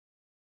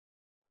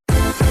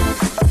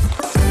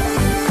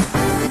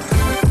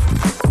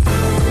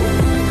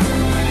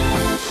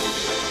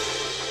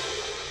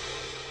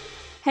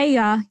Hey,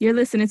 y'all, you're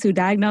listening to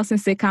Diagnosing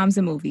Sitcoms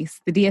and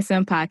Movies, the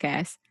DSM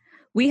podcast.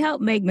 We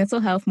help make mental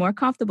health more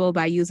comfortable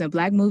by using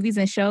Black movies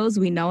and shows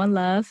we know and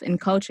love and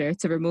culture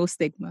to remove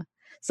stigma.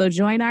 So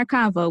join our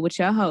convo with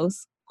your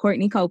host,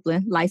 Courtney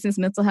Copeland, licensed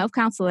mental health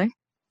counselor,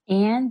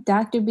 and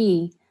Dr.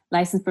 B,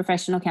 licensed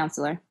professional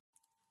counselor.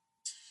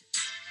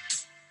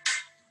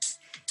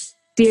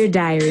 Dear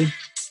Diary,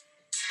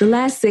 the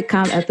last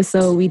sitcom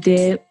episode we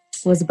did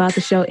was about the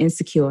show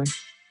Insecure.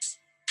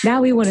 Now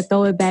we want to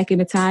throw it back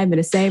into time in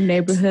the same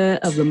neighborhood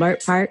of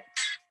Leimert Park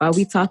while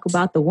we talk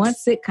about the one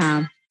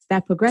sitcom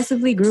that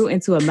progressively grew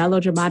into a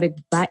melodramatic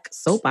Black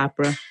soap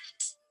opera,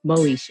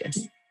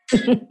 Moesha.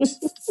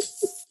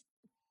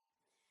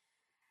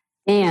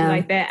 Damn.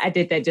 Like that? I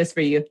did that just for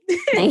you.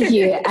 Thank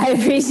you. I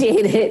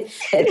appreciate it.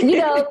 You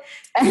know,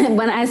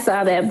 when I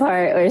saw that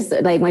part, or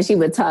like when she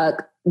would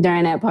talk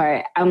during that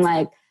part, I'm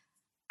like,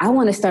 I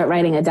want to start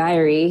writing a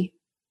diary.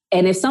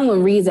 And if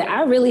someone reads it,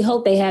 I really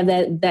hope they have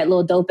that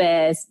little dope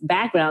ass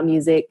background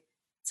music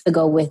to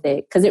go with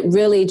it. Because it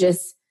really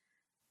just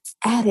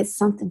added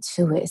something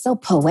to it. It's so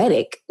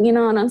poetic. You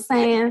know what I'm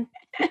saying?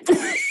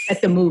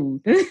 Set the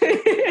mood.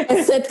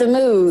 Set the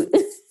mood.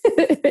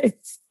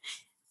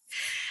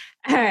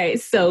 All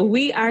right, so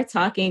we are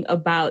talking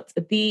about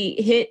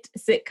the hit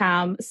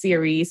sitcom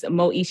series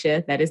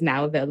Moesha that is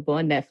now available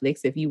on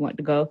Netflix if you want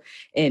to go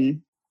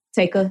and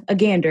take a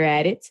gander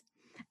at it.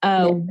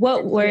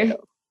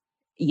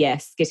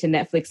 Yes, get your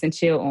Netflix and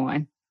chill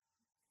on.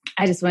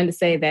 I just wanted to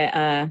say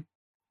that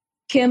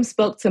Kim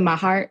spoke to my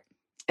heart,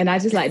 and I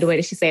just like the way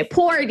that she said,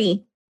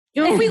 "Party."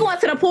 You know, we going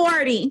to the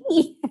party.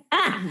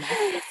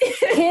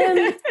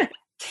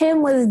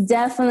 Kim was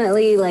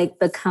definitely like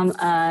the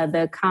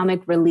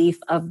comic relief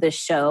of the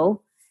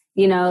show.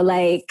 You know,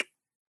 like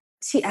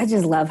I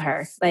just love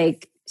her.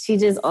 Like she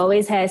just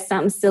always has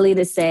something silly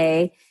to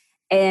say,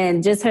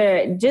 and just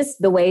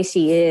the way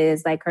she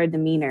is, like her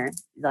demeanor.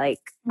 Like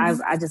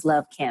I just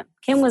love Kim.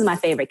 Kim was my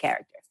favorite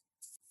character.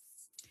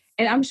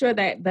 And I'm sure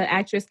that the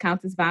actress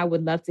Countess Vaughn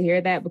would love to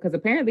hear that, because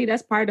apparently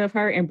that's part of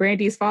her and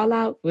Brandy's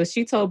fallout. Was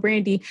she told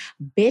Brandy,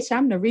 "Bitch,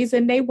 I'm the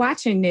reason they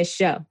watching this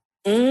show."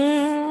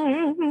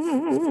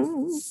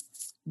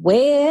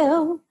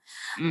 Well,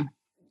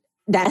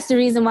 that's the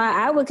reason why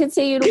I would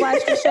continue to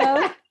watch the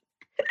show.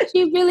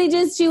 She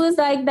was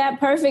like that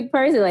perfect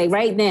person. Like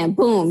right then,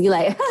 boom, you're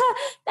like,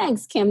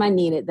 thanks, Kim. I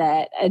needed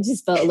that. I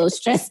just felt a little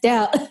stressed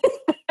out.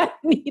 I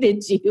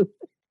needed you.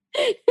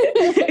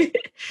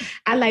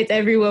 I liked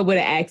everyone with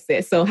an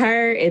accent. So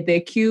her and their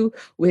Q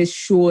was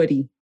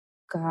Shorty.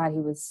 God, he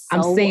was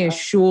I'm saying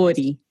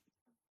Shorty.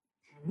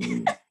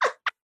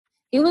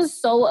 He was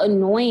so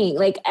annoying.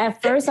 Like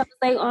at first I was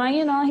like, oh,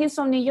 you know, he's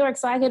from New York,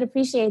 so I could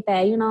appreciate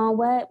that. You know,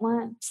 what?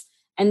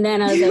 And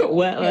then I was like,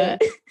 what?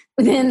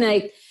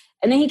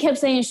 And then he kept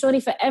saying Shorty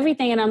for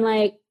everything. And I'm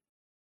like,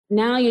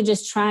 now you're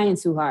just trying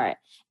too hard.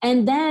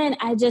 And then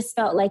I just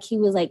felt like he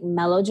was like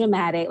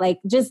melodramatic,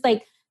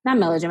 not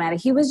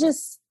melodramatic. He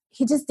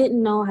just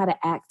didn't know how to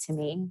act to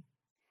me.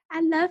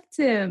 I loved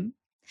him.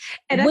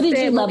 And what did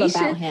you love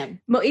about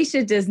him?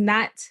 Moesha does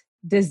not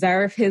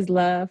deserve his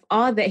love.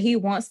 All that he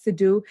wants to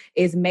do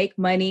is make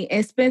money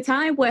and spend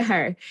time with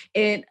her.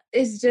 And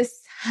it's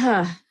just,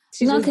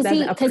 she just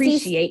doesn't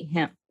appreciate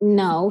him.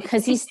 No,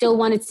 because he still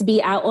wanted to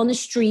be out on the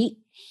street,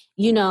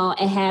 you know,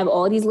 and have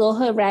all these little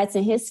hood rats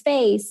in his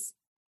face.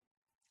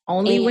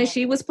 Only when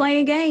she was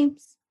playing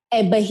games.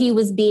 But he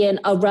was being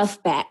a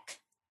roughback.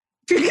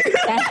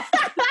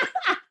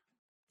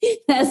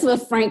 That's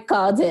what Frank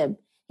called him.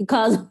 He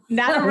calls him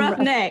not a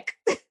roughneck.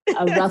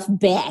 A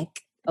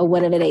roughback, or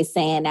whatever they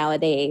saying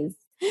nowadays.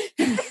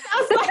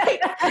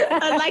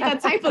 like a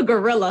type of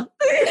gorilla.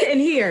 And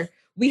here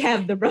we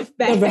have the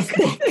roughback. The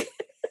roughback.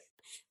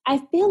 I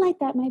feel like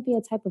that might be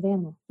a type of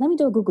animal. Let me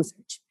do a Google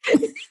search.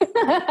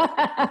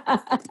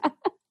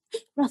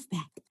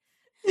 Roughback.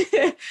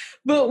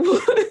 But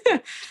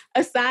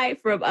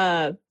aside from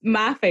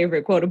my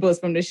favorite quotables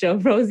from the show,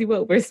 Rosie,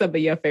 what were some of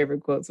your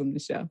favorite quotes from the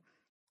show?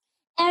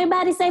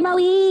 Everybody say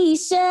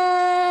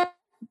Moesha.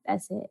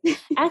 That's it.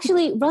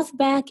 Actually,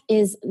 roughback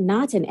is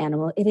not an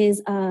animal. It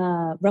is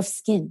rough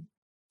skin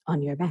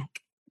on your back.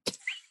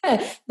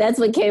 That's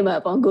what came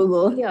up on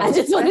Google. Yo, I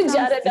just wanted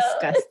y'all to know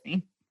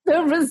disgusting.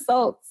 The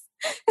results.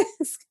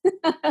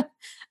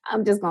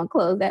 I'm just gonna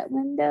close that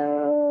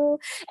window.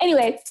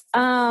 Anyway,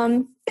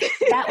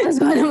 that was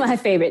one of my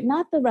favorite.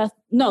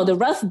 The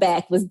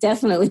roughback was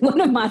definitely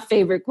one of my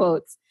favorite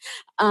quotes.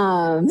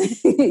 What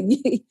was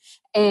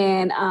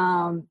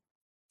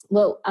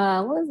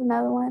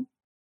another one?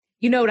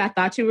 You know what I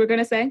thought you were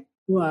gonna say?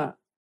 What?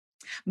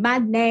 My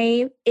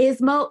name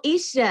is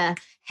Moesha.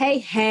 Hey,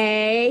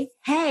 hey,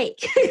 hey.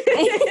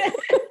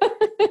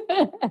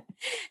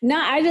 No,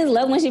 I just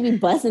love when she be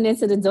busting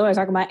into the door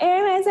talking about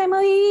everybody say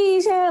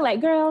Moesha. Like,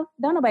 girl,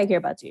 don't nobody care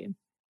about you.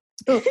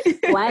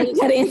 Why you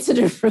gotta enter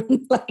the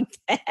room like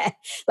that?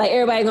 Like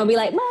everybody gonna be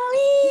like,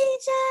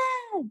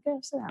 Moesha. Girl,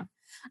 sit down.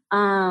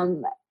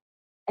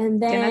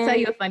 And then, can I tell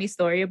you a funny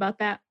story about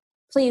that?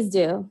 Please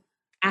do.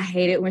 I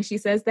hate it when she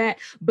says that,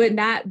 but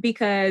not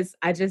because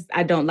I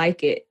don't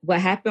like it. What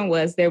happened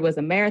was there was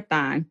a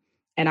marathon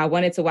and I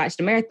wanted to watch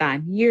the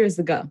marathon years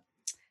ago.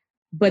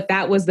 But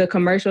that was the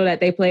commercial that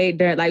they played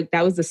during, like,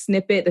 that was the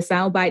snippet, the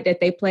soundbite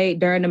that they played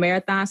during the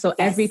marathon. So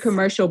every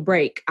commercial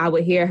break, I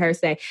would hear her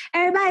say,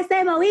 everybody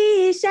say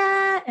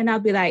Moesha. And I'll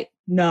be like,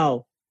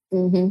 no,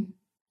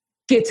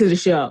 get to the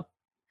show.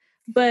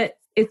 But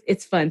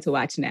it's fun to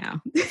watch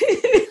now.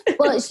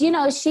 Well, you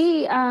know,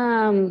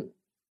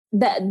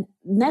 that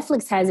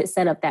Netflix has it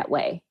set up that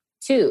way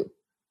too.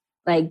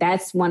 Like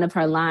that's one of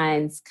her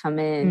lines come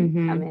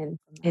in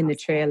the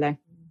trailer.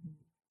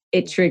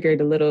 It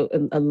triggered a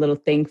little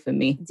thing for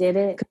me. Did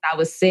it? Because I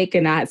was sick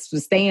and I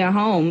was staying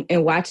home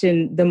and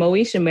watching the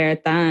Moesha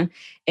marathon,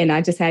 and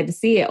I just had to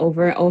see it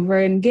over and over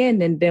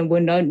again. And then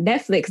when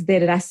Netflix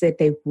did it, I said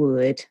they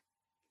would.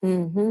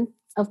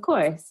 Of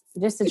course,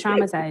 just to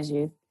traumatize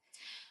you.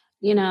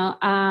 You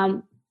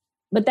know,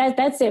 but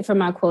that's it for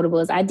my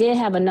quotables. I did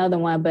have another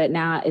one, but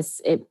now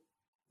it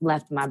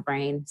left my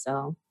brain.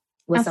 So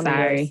I'm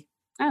sorry.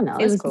 I know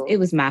cool. It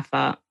was my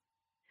fault.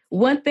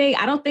 One thing,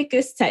 I don't think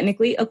it's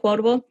technically a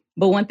quotable,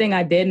 but one thing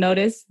I did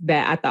notice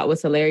that I thought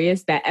was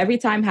hilarious, that every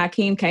time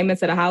Hakeem came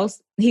into the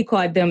house, he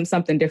called them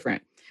something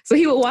different. So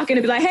he would walk in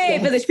and be like, hey,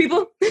 village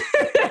people. Hey,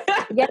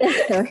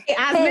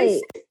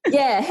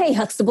 hey,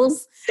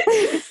 Huxtables.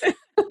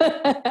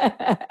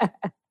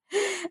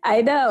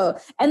 I know.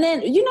 And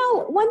then, you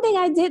know, one thing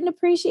I didn't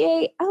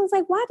appreciate, I was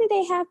like, why did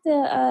they have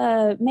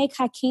to make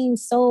Hakeem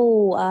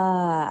so,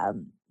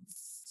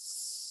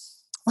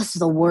 what's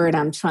the word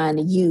I'm trying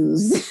to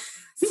use?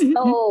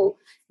 So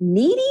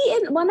needy?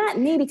 And well, not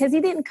needy, because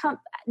he didn't come.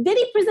 Did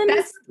he present?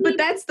 But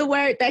that's the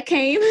word that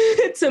came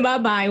to my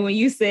mind when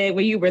you said,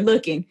 when you were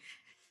looking.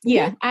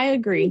 Yeah, I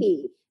agree.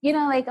 Needy. You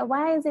know, like,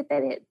 why is it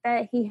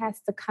that he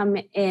has to come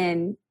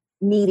in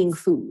needing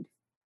food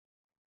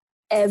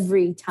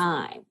every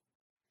time?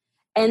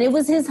 And it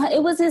was his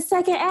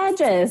second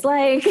address.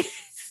 Like,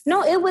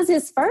 no, it was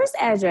his first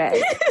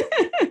address.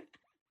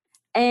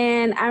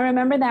 And I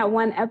remember that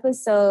one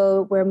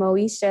episode where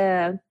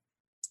Moesha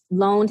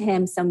loaned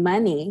him some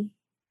money.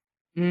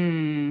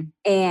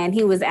 And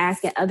he was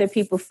asking other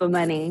people for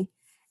money.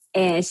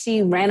 And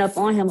she ran up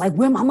on him like,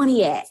 where my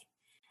money at?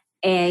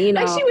 And, you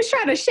know. Like she was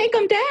trying to shake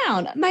him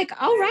down. I'm like,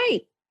 all right.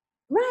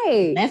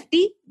 Right.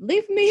 Lefty,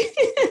 leave me.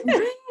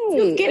 Right.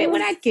 You get it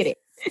when I get it.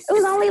 It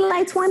was only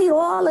like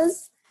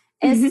 $20.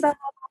 And so,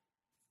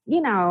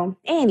 you know,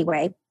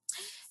 anyway,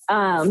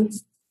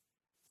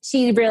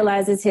 she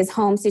realizes his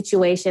home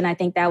situation. I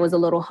think that was a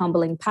little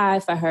humbling pie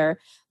for her.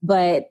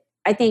 But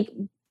I think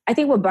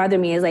what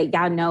bothered me is, like,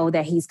 y'all know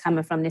that he's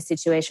coming from this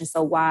situation.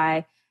 So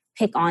why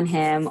pick on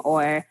him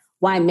or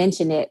why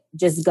mention it?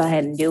 Just go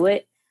ahead and do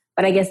it.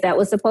 But I guess that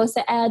was supposed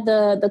to add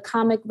the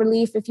comic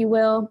relief, if you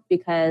will,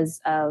 because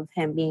of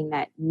him being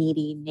that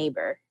needy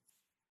neighbor.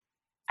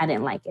 I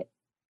didn't like it.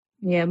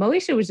 Yeah,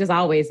 Moesha was just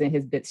always in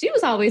his business. She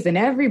was always in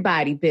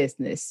everybody's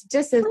business.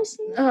 Just as,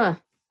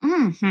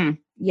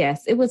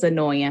 yes, it was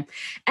annoying.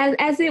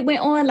 As it went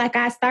on, like,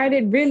 I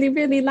started really,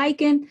 really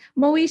liking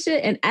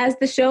Moesha. And as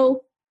the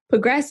show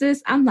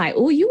progresses, I'm like,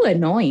 oh, you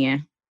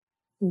annoying.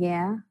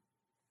 Yeah.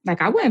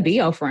 Like, I wouldn't be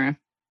your friend.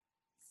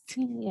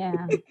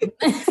 Yeah.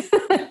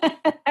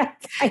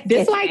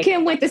 This why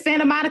Kim went to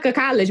Santa Monica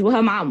College with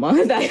her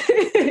mama.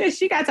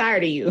 She got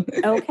tired of you.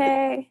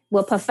 Okay.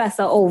 Well,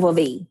 Professor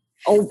Ogilvy.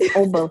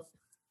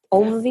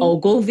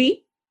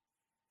 Ogilvy?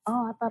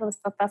 Oh, I thought it was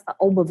Professor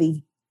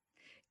Ogilvy.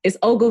 It's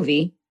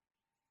Ogilvy.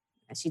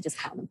 She just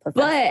called him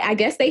Professor. But I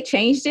guess they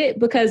changed it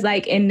because,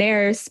 like, in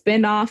their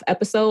spinoff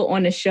episode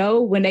on the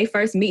show, when they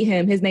first meet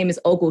him, his name is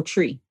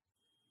Ogletree.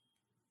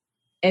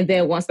 And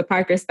then once the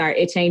Parkers start,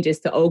 it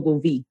changes to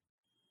Ogilvy.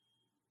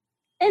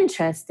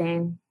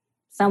 Interesting.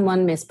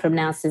 Someone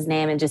mispronounced his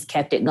name and just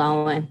kept it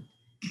going.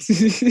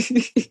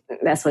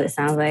 That's what it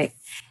sounds like.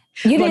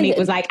 Monique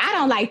was like, I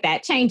don't like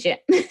that. Change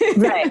it.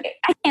 Right.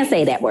 I can't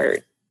say that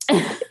word.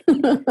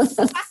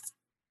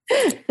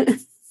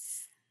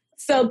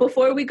 So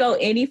before we go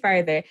any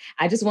further,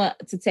 I just want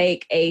to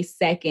take a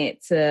second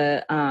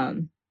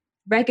to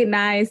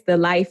recognize the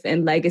life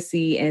and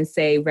legacy and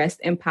say rest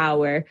in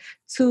power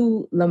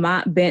to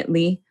Lamont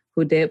Bentley,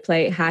 who did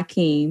play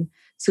Hakeem,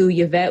 to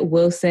Yvette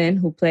Wilson,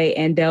 who played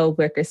Andel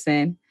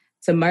Wickerson,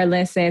 to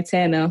Merlin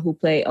Santana, who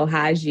played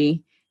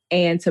Ohaji,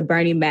 and to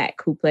Bernie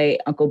Mac, who played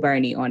Uncle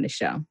Bernie on the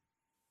show.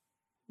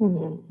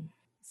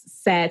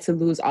 Sad to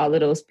lose all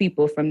of those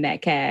people from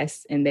that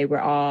cast, and they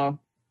were all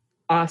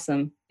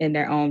awesome in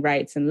their own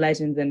rights and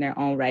legends in their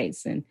own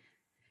rights. And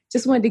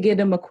just wanted to give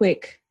them a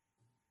quick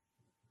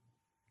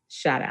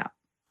shout out.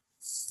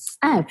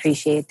 I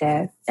appreciate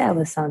that. That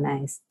was so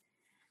nice.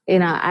 You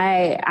know,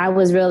 I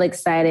was real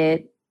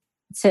excited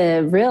to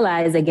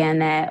realize again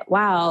that,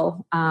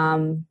 wow,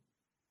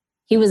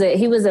 he was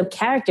a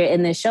character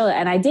in this show.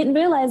 And I didn't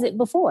realize it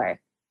before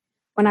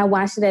when I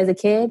watched it as a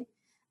kid,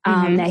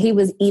 that he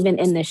was even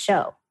in the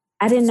show.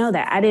 I didn't know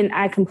that.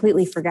 I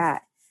completely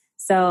forgot.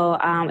 So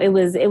it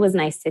was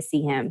nice to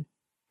see him.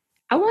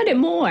 I wanted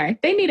more.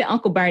 They needed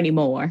Uncle Bernie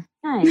more.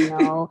 I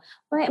know.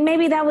 But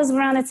maybe that was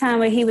around the time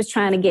where he was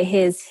trying to get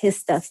his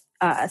stuff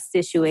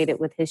situated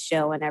with his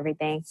show and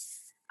everything.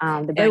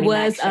 The Bernie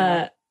Mac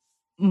show.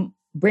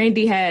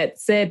 Brandy had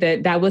said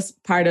that was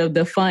part of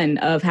the fun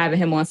of having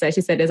him on set.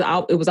 She said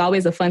it was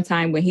always a fun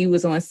time when he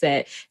was on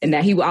set, and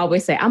that he would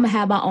always say, I'm going to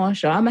have my own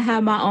show. I'm going to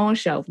have my own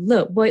show.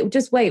 Look, boy,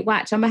 just wait,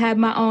 watch. I'm going to have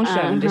my own show.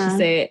 And then she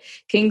said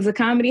Kings of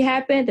Comedy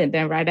happened, and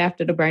then right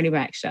after the Bernie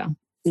Mac show.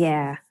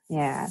 Yeah.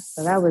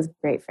 So that was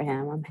great for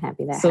him. I'm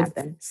happy that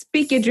happened.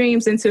 Speak your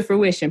dreams into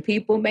fruition.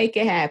 People, make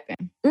it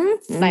happen.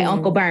 Mm-hmm. Like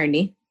Uncle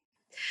Bernie.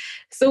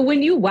 So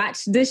when you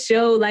watch this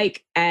show,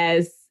 like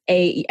as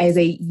a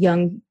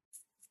young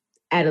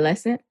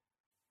adolescent,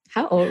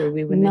 how old were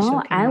we when this show came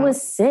out? I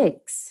was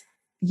 6.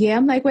 Yeah,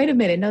 I'm like, wait a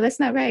minute. No, that's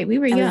not right. We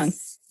were young.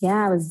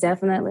 I was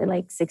definitely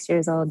like 6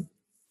 years old.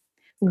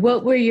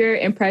 What were your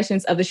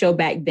impressions of the show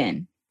back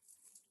then?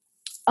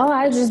 Oh,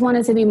 I just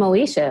wanted to be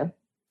Moesha.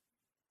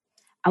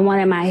 I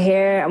wanted my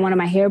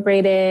hair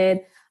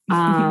braided,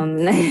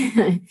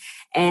 and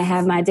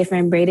have my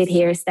different braided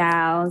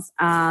hairstyles.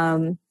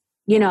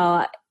 You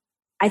know,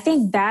 I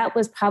think that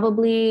was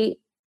probably,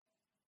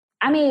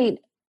 I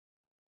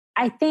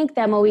think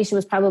that Moesha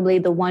was probably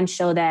the one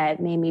show that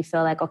made me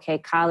feel like, okay,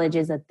 college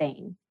is a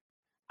thing.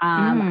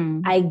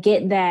 I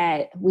get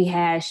that we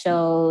had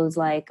shows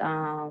like,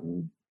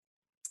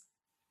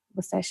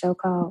 what's that show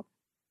called?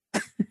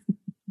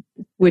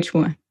 Which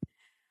one?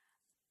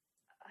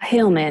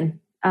 Hillman.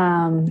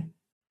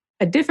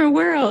 A Different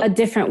World. A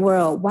Different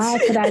World. Why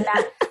could I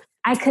not?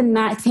 I could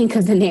not think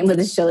of the name of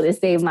the show to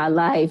save my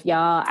life,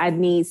 y'all. I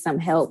need some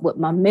help with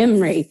my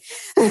memory.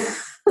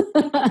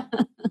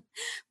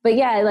 But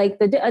yeah, like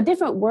A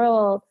Different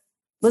World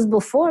was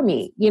before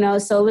me, you know?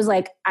 So it was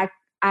like,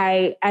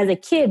 I as a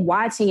kid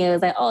watching it,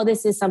 was like, oh,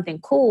 this is something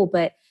cool.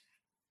 But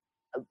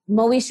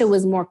Moesha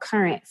was more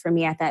current for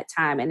me at that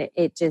time. And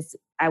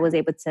I was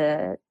able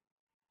to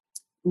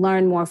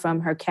learn more from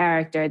her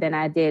character than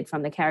I did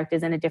from the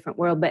characters in A Different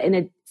World. But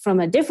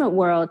from A Different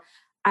World,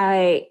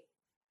 I,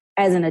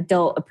 as an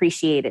adult,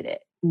 appreciated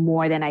it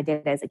more than I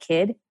did as a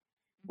kid.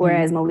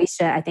 Whereas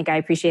Moesha, I think I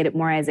appreciated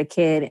more as a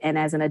kid. And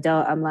as an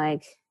adult, I'm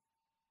like,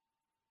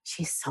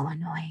 she's so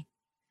annoying.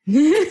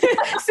 See,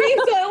 so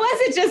it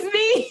wasn't just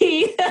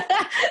me.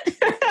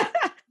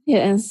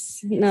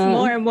 Yes. No. It's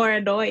more and more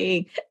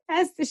annoying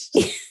as the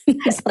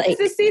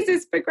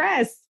seasons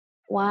progress.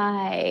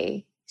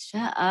 Why?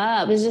 Shut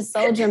up. It's just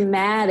so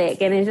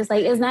dramatic. And it's just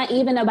like, it's not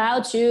even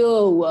about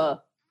you.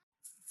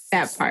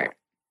 That part.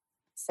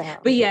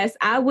 But yes,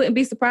 I wouldn't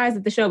be surprised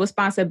if the show was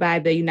sponsored by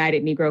the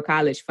United Negro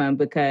College Fund,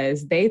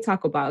 because they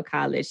talk about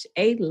college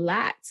a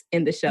lot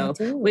in the show,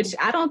 which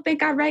I don't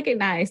think I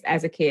recognized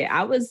as a kid.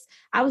 I was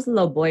a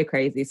little boy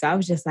crazy. So I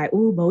was just like,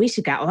 ooh,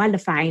 Moesha got all the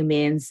fine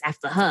men's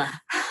after her.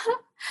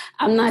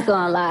 I'm not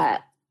going to lie.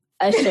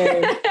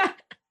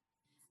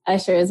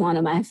 Usher is one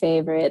of my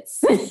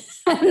favorites.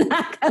 I'm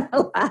not going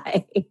to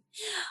lie.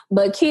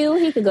 But Q,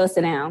 he could go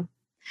sit down.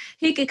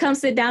 He could come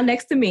sit down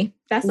next to me.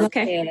 That's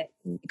okay.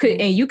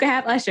 And you could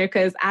have Usher,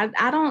 because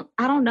I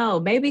don't know.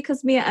 Maybe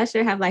because me and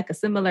Usher have like a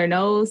similar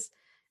nose,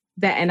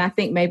 and I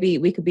think maybe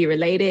we could be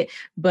related.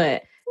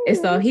 But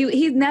so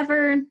he's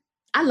never.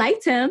 I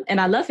liked him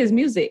and I love his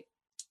music,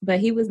 but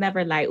he was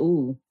never like,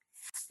 ooh.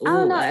 I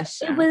don't know.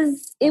 Usher.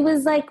 It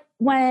was like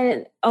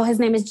when his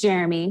name is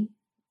Jeremy.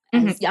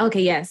 Mm-hmm.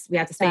 Okay, yes, we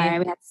have to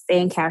stay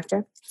in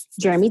character.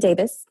 Jeremy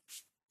Davis.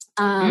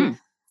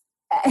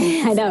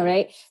 I know,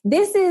 right?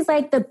 This is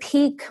like the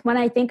peak, when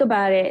I think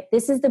about it,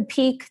 this is the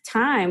peak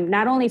time,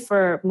 not only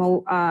for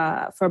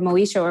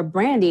Moesha or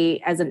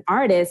Brandy as an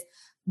artist,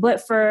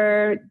 but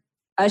for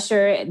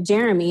Usher and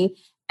Jeremy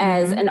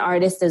as an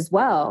artist as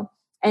well.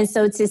 And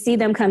so to see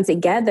them come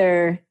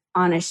together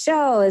on a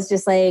show is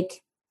just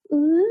like,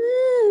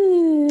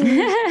 ooh,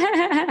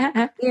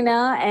 you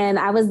know, and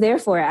I was there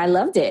for it. I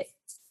loved it.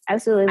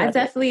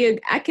 Absolutely.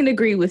 I can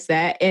agree with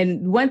that.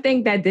 And one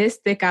thing that did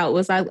stick out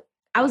was I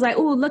was like,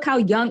 oh, look how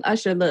young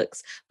Usher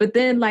looks. But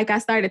then like I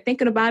started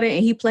thinking about it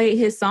and he played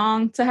his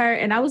song to her.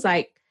 And I was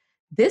like,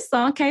 this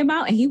song came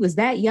out and he was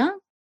that young?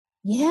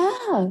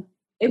 Yeah.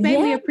 It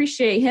made me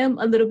appreciate him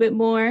a little bit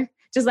more.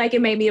 Just like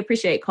it made me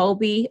appreciate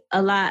Kobe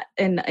a lot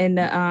in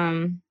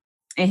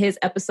his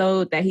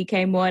episode that he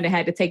came on and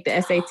had to take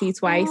the SAT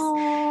twice.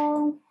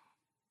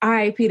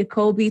 R.I.P. to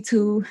Kobe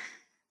too.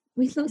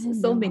 We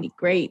lose so many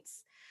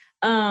greats.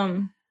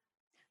 But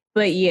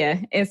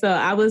yeah. And so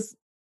I was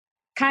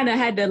kind of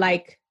had to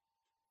like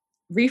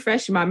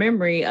refresh my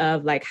memory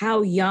of like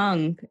how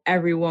young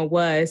everyone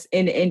was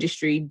in the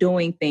industry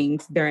doing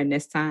things during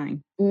this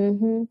time.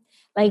 Mm-hmm.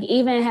 Like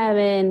even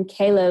having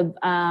Caleb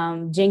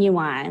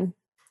Genuine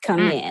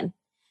come in,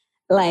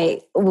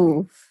 like,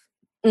 ooh.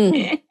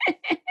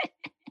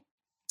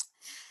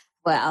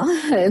 Well,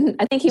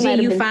 I think he might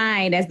have been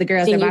fine, as the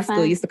girls in my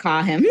school used to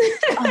call him.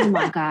 Oh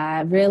my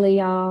God, really,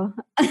 y'all?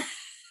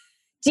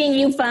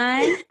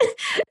 Genuine.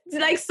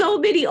 Like so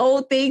many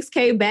old things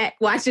came back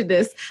watching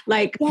this.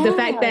 Like the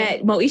fact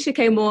that Moesha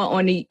came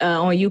on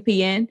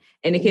UPN,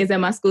 and the kids at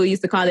my school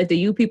used to call it the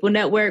You People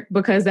Network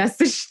because that's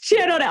the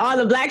channel that all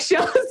the black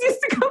shows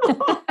used to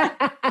come on.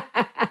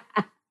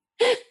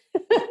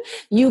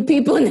 You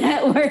People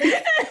Network.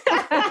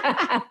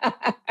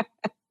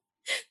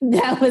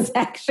 That was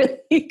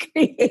actually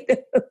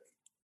creative.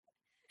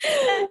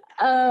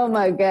 Oh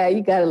my God,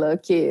 you gotta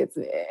love kids,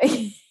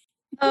 man.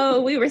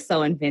 Oh, we were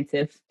so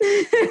inventive.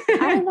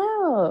 I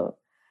know.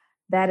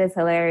 That is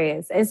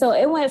hilarious. And so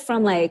it went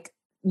from like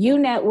U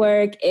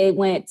Network, it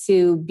went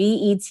to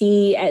BET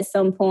at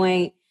some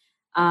point.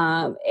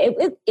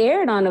 It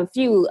aired on a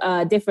few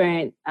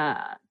different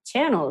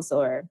channels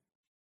or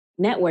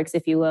networks,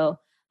 if you will.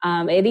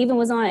 It even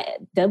was on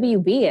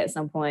WB at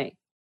some point.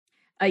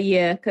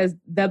 Yeah, because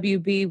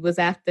WB was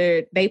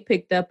after, they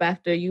picked up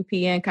after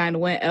UPN kind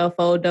of went El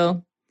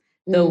Fodo.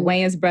 The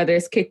Wayans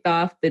brothers kicked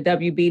off the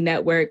WB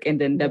network, and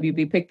then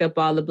WB picked up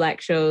all the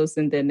black shows,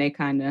 and then they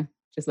kind of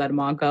just let them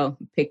all go.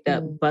 Picked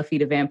up Buffy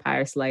the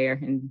Vampire Slayer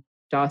and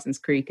Dawson's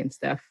Creek and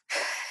stuff.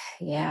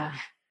 Yeah.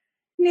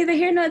 Neither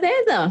here nor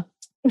there, though.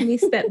 Let me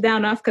step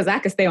down off because I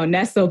could stay on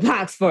that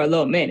soapbox for a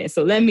little minute.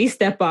 So let me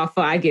step off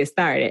before I get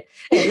started.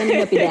 Hey, let me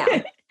help you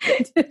down.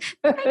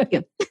 Thank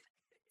you.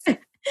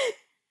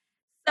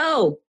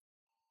 So,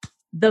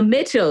 the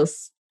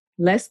Mitchells.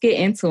 Let's get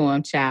into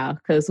them, child,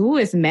 because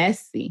it's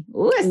messy.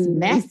 It's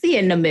messy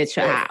in the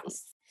Mitchell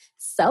house.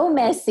 So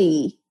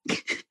messy.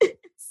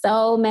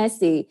 So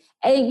messy.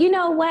 And you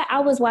know what? I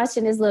was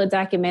watching this little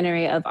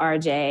documentary of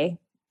RJ,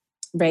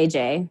 Ray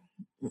J.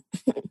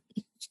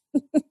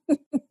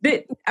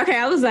 Okay,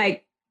 I was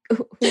like,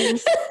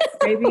 who's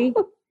Baby?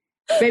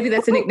 Maybe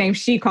that's a nickname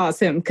she calls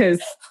him,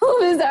 because... Who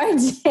is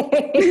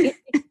RJ?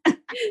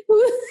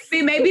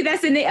 See, maybe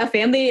that's a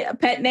family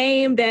pet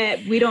name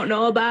that we don't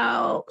know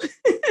about.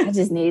 I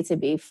just need to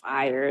be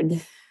fired.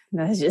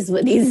 That's just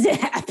what needs to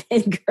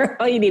happen,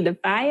 girl. You need to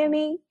fire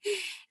me,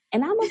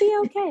 and I'm going to be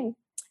okay.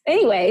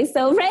 Anyway,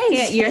 so Ray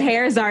J. Your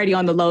hair is already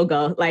on the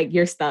logo. Like,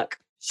 you're stuck.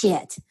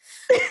 Shit.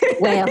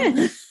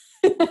 Well...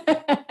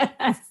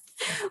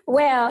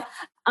 Well,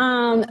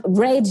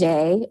 Ray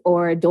J,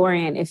 or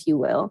Dorian, if you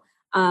will,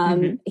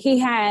 he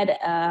had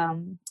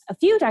a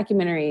few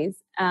documentaries,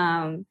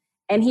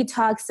 and he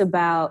talks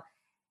about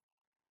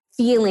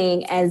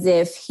feeling as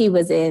if he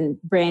was in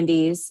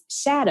Brandy's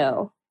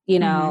shadow, you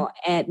know,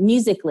 and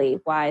musically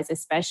wise,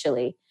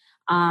 especially.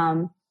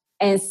 And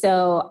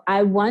so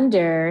I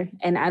wonder,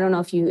 and I don't know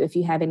if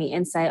you have any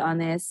insight on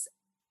this,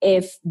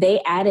 if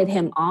they added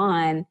him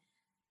on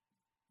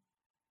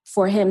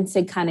for him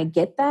to kind of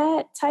get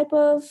that type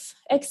of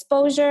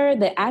exposure,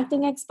 the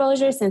acting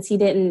exposure, since he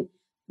didn't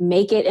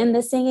make it in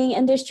the singing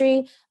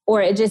industry,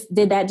 or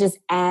did that just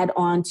add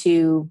on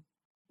to,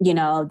 you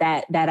know,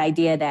 that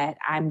idea that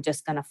I'm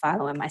just going to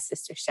follow in my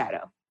sister's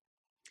shadow?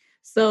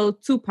 So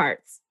 2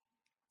 parts.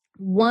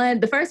 One,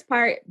 the first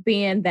part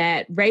being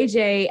that Ray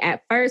J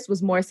at first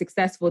was more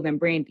successful than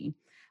Brandy.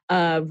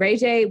 Ray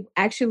J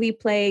actually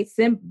played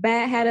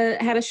Sinbad,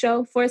 had a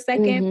show for a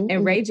second,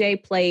 and Ray J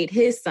played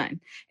his son.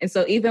 And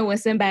so even when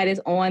Sinbad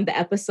is on the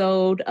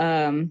episode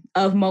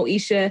of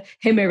Moesha,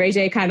 him and Ray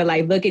J kind of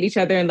like look at each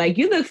other and like,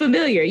 you look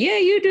familiar. Yeah,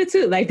 you do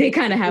too. Like they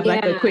kind of have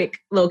like a quick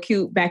little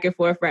cute back and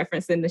forth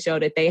reference in the show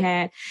that they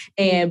had.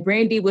 And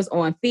Brandy was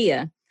on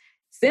Thea.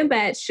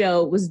 Sinbad's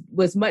show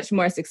was much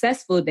more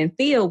successful than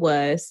Thea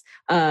was.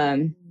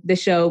 The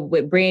show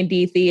with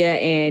Brandy, Thea,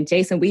 and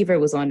Jason Weaver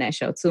was on that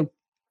show too.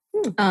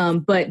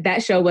 But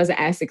that show wasn't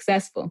as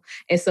successful.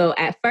 And so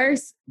at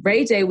first,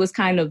 Ray J was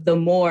kind of the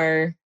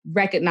more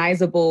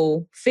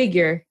recognizable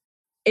figure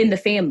in the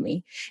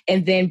family.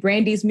 And then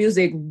Brandy's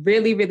music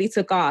really, really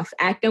took off.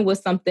 Acting was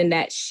something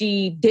that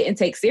she didn't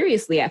take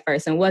seriously at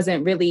first and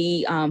wasn't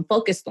really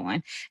focused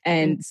on.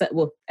 And so,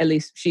 well, at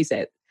least she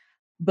said.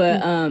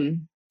 But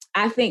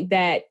I think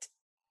that,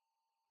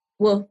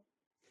 well,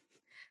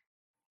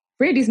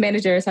 Brandy's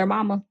manager is her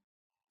mama.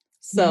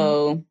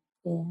 So...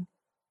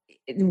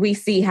 we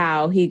see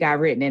how he got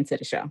written into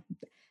the show.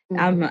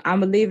 I'm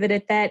going to leave it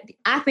at that.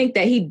 I think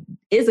that he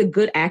is a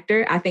good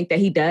actor. I think that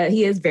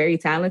he is very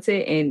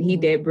talented, and he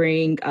did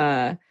bring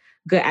good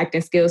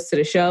acting skills to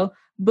the show.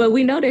 But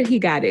we know that he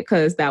got it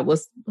because that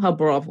was her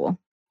brother.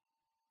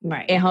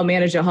 Right. And her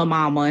manager, her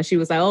mama. And she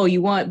was like, oh,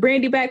 you want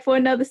Brandy back for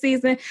another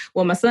season?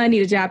 Well, my son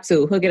need a job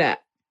too. Hook it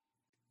up.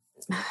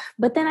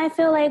 But then I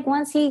feel like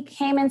once he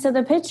came into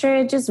the picture,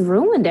 it just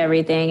ruined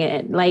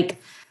everything.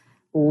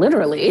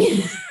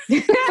 Literally.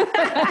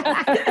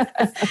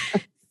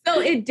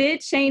 So it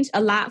did change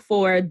a lot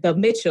for the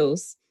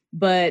Mitchells,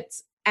 but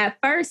at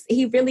first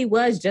he really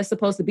was just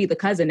supposed to be the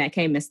cousin that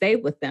came and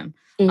stayed with them.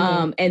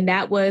 And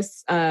that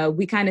was,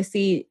 we kind of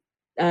see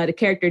the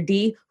character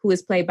Dee, who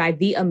is played by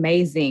the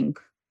amazing,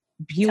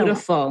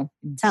 beautiful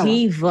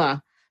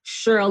diva,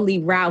 Shirley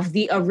Ralph,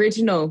 the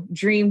original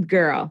dream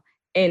girl.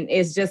 And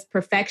it's just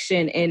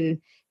perfection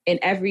in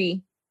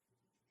every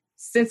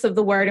sense of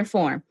the word and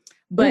form.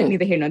 But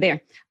neither here nor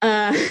there.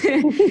 Her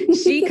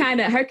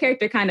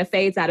character kind of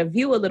fades out of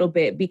view a little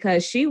bit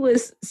because she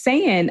was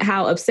saying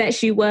how upset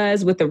she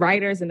was with the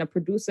writers and the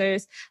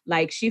producers.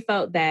 Like she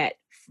felt that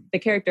the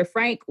character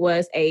Frank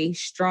was a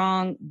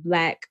strong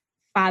Black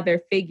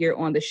father figure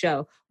on the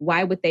show.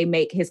 Why would they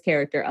make his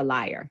character a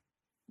liar?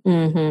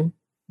 Mm-hmm.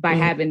 By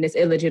having this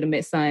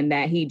illegitimate son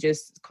that he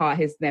just caught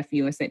his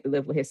nephew and sent to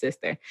live with his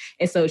sister.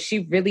 And so she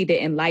really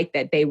didn't like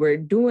that they were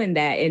doing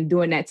that and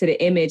doing that to the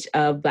image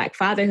of Black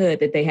fatherhood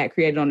that they had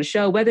created on the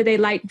show. Whether they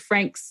liked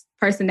Frank's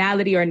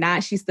personality or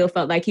not, she still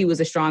felt like he was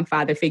a strong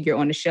father figure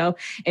on the show.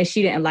 And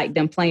she didn't like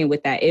them playing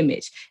with that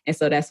image. And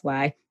so that's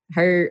why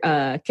her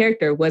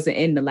character wasn't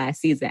in the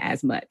last season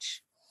as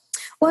much.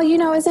 Well,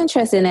 it's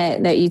interesting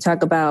that you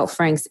talk about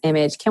Frank's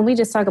image. Can we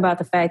just talk about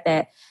the fact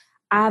that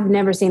I've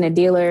never seen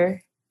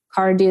a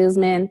car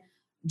dealsman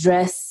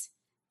dress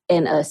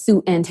in a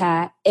suit and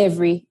tie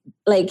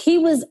he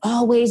was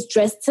always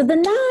dressed to the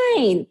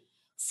nine.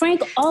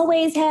 Frank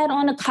always had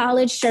on a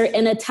collared shirt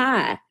and a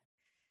tie.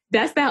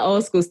 That's that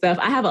old school stuff.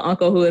 I have an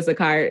uncle who is a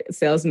car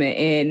salesman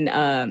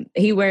and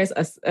he wears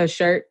a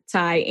shirt,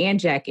 tie, and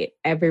jacket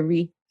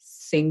every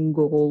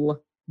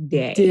single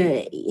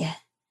day.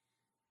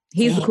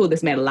 He's the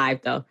coolest man alive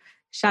though.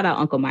 Shout out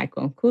Uncle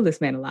Michael.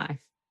 Coolest man alive.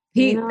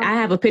 I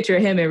have a picture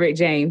of him and Rick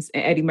James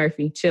and Eddie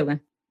Murphy chilling.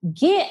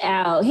 Get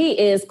out. He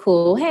is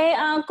cool. Hey,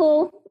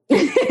 Uncle.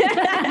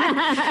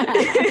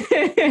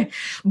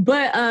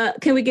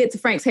 But can we get to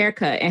Frank's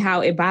haircut and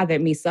how it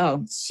bothered me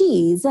so?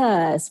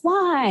 Jesus,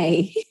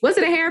 why? Was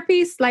it a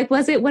hairpiece? Like,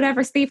 was it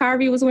whatever Steve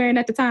Harvey was wearing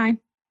at the time?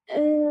 It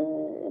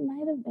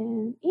might have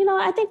been.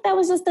 I think that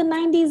was just the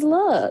 90s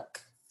look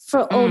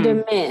for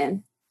older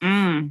men.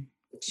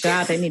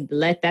 Child, they need to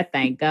let that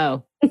thing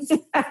go. He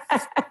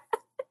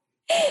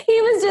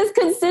was just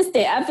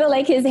consistent. I feel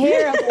like his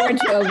hair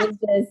wardrobe was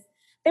just,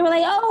 they were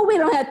like, oh, we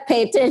don't have to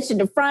pay attention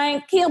to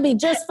Frank. He'll be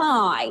just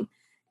fine.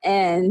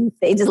 And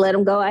they just let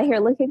him go out here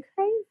looking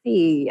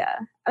crazy.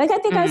 I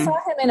think I saw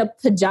him in a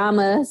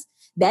pajamas.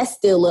 That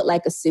still looked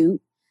like a suit.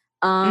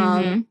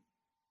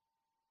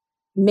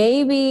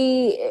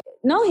 Maybe,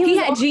 no, he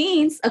had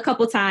jeans a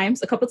couple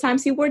times. A couple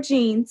times he wore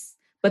jeans,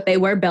 but they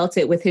were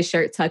belted with his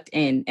shirt tucked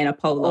in a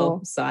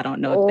polo. So I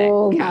don't know if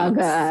that counts.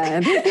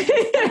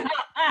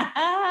 My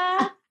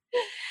God.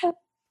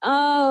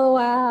 Oh,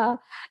 wow.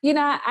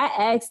 I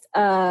asked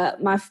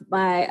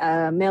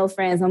my male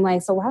friends, I'm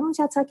like, so why don't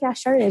y'all tuck your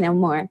shirt in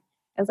more? I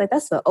was like,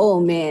 that's for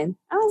old men.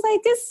 I was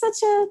like, this is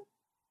such a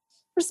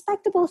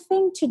respectable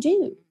thing to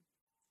do.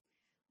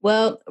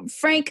 Well,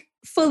 Frank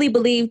fully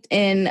believed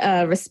in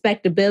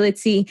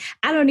respectability.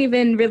 I don't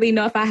even really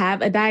know if I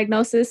have a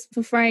diagnosis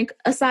for Frank.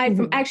 Aside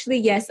from, actually,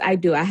 yes, I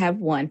do. I have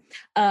one.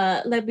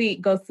 Let me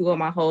go through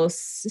my whole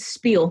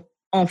spiel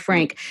on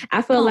Frank.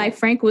 I feel like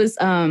Frank was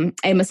a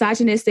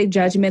misogynistic,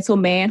 judgmental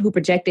man who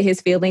projected his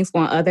feelings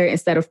on others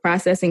instead of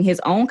processing his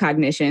own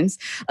cognitions,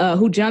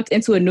 who jumped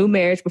into a new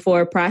marriage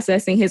before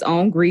processing his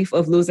own grief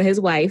of losing his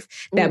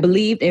wife, that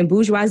believed in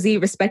bourgeoisie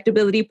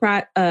respectability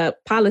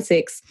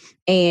politics,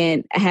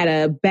 and had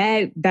a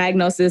bad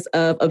diagnosis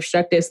of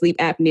obstructive sleep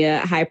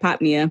apnea,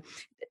 hypopnea,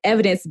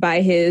 evidenced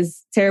by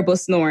his terrible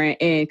snoring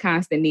and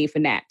constant need for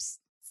naps.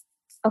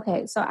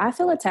 Okay, so I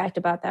feel attacked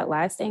about that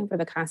last thing for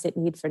the constant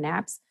need for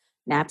naps.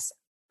 Naps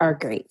are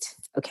great.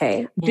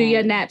 Okay. Do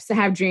your naps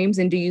have dreams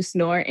and do you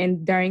snore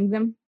during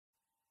them?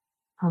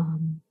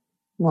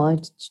 Well,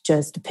 it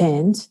just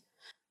depends.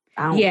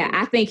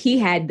 I think he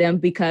had them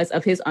because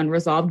of his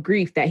unresolved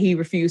grief that he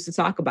refused to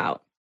talk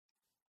about.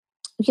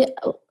 Yeah.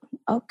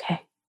 Okay.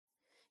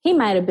 He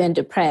might have been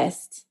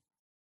depressed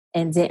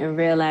and didn't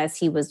realize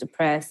he was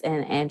depressed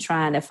and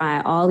trying to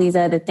find all these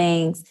other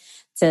things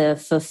to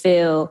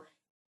fulfill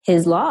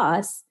his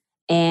loss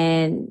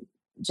and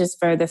just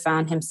further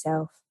found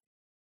himself.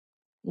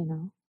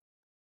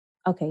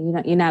 Okay,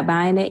 you're not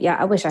buying it? Yeah,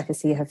 I wish I could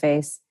see her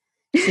face.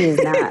 She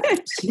is not.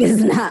 She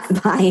is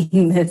not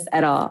buying this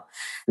at all.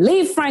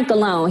 Leave Frank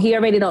alone. He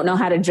already don't know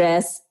how to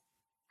dress.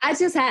 I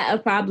just had a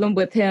problem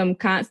with him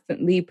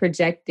constantly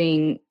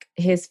projecting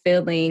his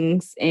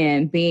feelings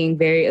and being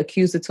very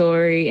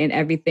accusatory in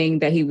everything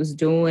that he was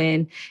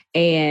doing.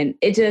 And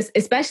it just,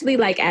 especially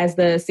as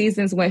the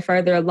seasons went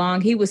further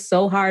along, he was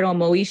so hard on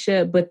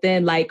Moesha. But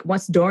then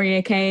once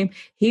Dorian came,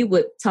 he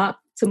would talk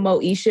to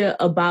Moesha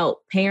about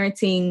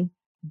parenting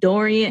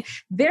Dorian.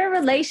 Their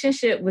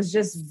relationship was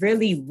just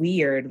really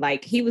weird.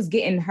 He was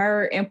getting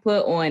her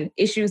input on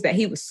issues that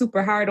he was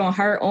super hard on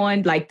her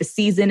on, the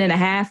season and a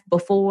half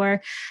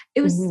before.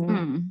 It was,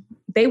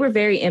 they were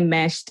very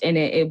enmeshed in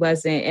it. It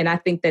wasn't, and I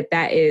think that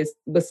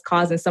was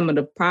causing some of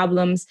the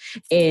problems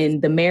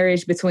in the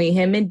marriage between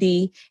him and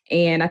Dee.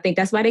 And I think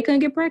that's why they couldn't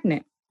get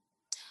pregnant.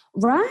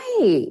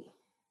 Right.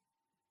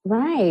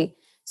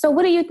 So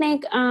what do you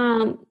think,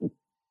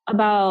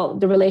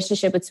 about the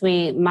relationship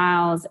between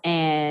Miles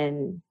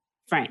and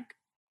Frank?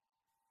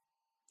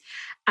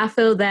 I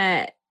feel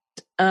that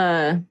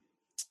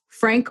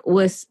Frank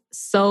was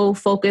so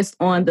focused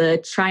on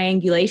the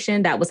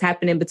triangulation that was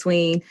happening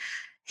between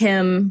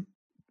him,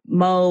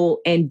 Mo,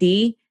 and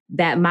Dee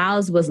that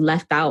Miles was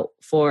left out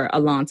for a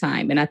long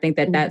time. And I think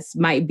that that's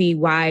might be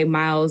why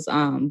Miles,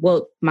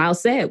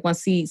 Miles said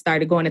once he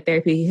started going to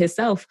therapy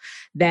himself,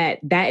 that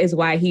is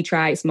why he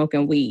tried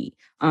smoking weed.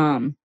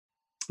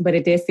 But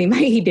it did seem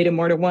like he did it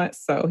more than once.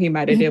 So he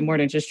might have did more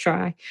than just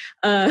try.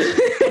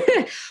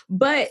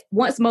 But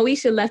once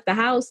Moesha left the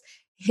house,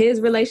 his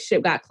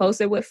relationship got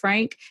closer with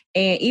Frank.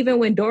 And even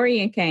when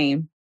Dorian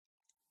came,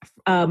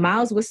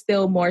 Miles was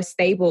still more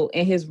stable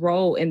in his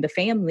role in the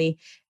family,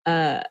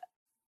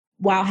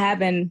 while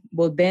having,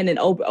 then an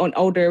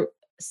older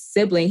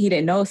sibling. He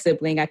didn't know a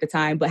sibling at the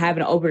time, but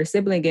having an older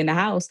sibling in the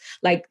house,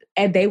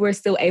 and they were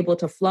still able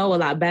to flow a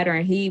lot better.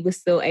 And he was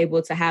still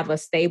able to have a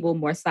stable,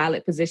 more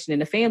solid position in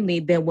the family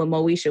than when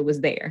Moesha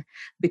was there,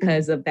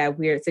 because of that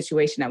weird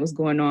situation that was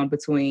going on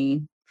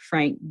between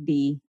Frank,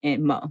 Dee,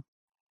 and Mo.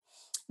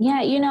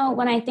 Yeah,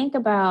 when I think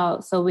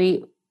about,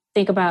 we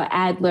think about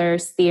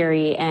Adler's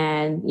theory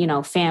and,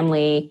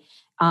 family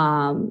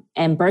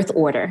and birth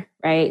order,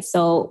 right?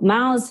 So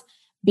Miles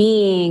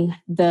being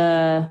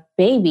the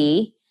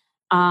baby,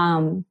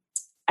 I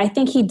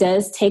think he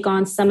does take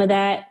on some of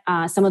that,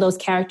 some of those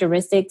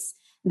characteristics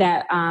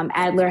that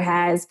Adler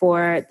has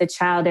for the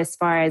child, as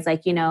far as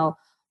the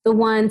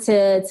one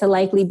to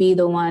likely be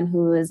the one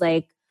who is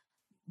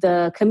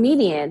the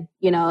comedian,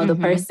 the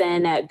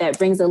person that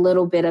brings a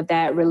little bit of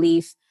that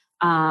relief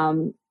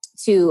to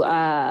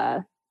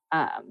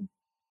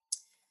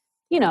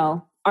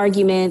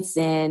arguments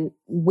and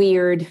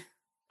weird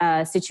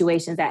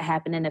situations that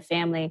happen in the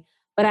family.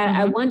 But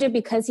I wonder,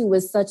 because he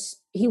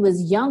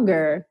was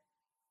younger,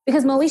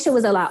 because Moesha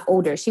was a lot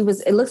older.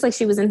 It looks like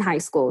she was in high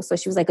school. So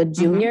she was like a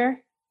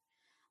junior.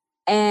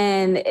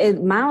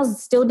 And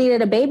Miles still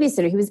needed a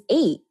babysitter. He was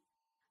 8.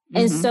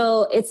 And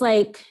so it's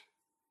like,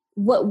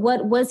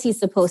 what was he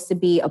supposed to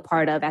be a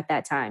part of at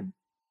that time?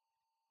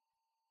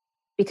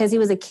 Because he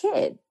was a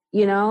kid,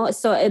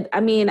 So,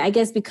 I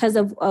guess because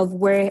of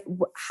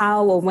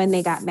how or when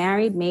they got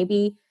married,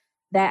 maybe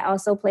that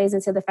also plays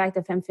into the fact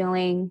of him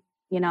feeling,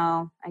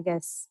 I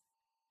guess,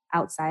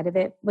 outside of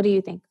it. What do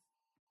you think?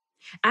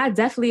 I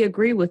definitely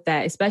agree with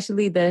that,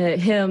 especially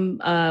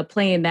him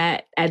playing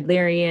that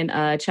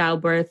Adlerian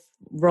childbirth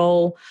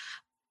role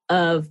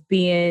of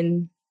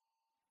being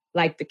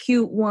like the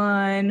cute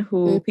one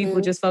who people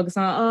just focus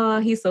on.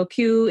 Oh, he's so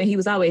cute. And he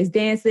was always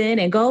dancing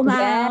and go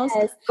Miles,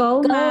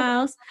 go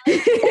Miles.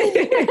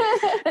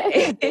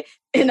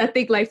 And I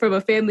think from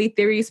a family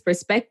theories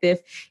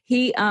perspective,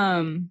 he,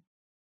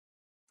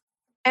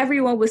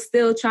 everyone was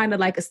still trying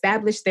to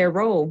establish their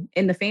role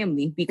in the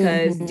family,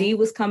 because Dee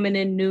was coming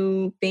in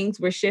new, things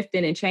were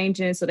shifting and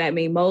changing. So that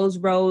made Mo's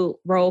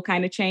role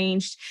kind of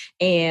changed.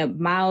 And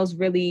Miles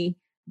really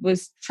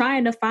was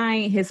trying to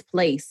find his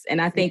place. And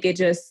I think it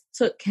just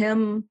took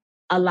him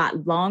a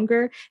lot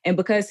longer. And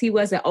because he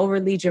wasn't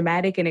overly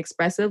dramatic and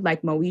expressive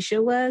like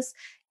Moesha was,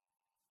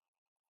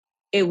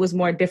 it was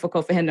more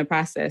difficult for him to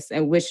process.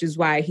 And which is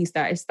why he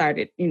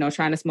started,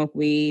 trying to smoke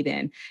weed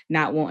and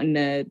not wanting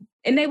to.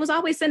 And they was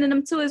always sending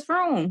him to his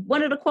room.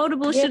 One of the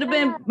quotables should have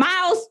been,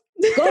 Miles,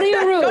 go to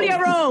your room. Go to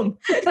your room.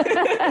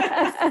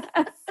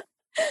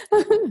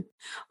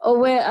 Or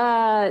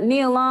when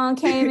Nia Long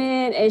came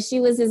in and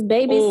she was his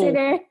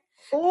babysitter.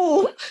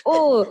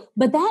 Oh,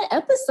 but that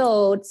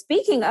episode,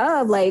 speaking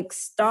of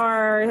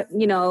star,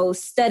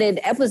 studded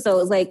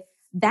episodes,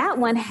 that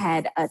one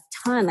had a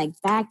ton,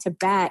 back to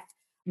back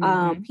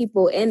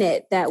people in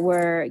it that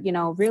were,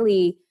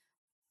 really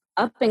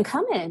up and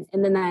coming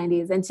in the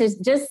 90s. And to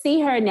just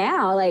see her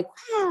now,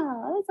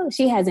 wow,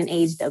 she hasn't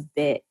aged a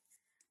bit.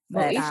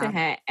 Moesha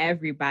had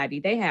everybody.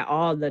 They had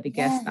all of the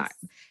guest stars.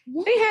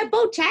 Yes. They had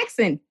Bo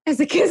Jackson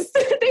as a guest.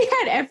 They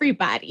had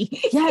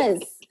everybody.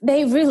 Yes,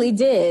 they really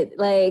did.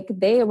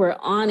 They were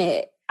on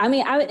it.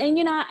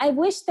 I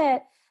wish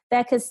that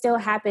could still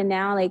happen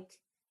now. I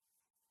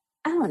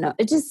don't know.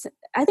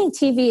 I think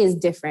TV is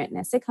different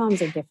now.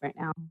 Sitcoms are different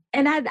now.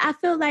 And I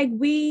feel like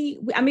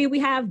we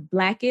have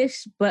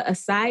Blackish, but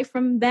aside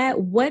from that,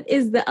 what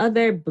is the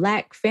other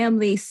Black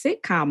family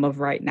sitcom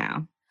of right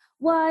now?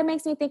 Well, it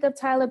makes me think of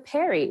Tyler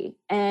Perry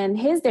and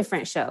his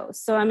different shows.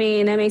 So, that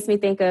makes me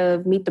think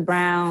of Meet the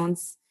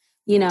Browns,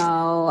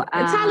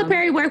 Tyler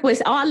Perry worked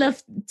with all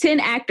of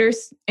 10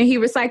 actors, and he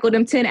recycled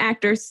them 10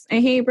 actors,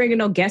 and he ain't bringing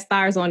no guest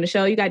stars on the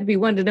show. You got to be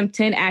one of them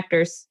 10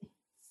 actors.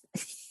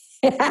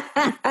 Ain't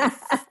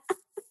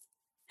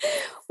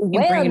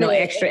bringing no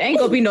extra. Ain't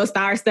gonna be no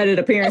star-studded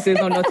appearances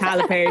on no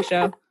Tyler Perry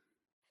show.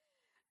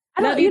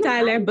 Love you,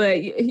 Tyler,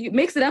 but you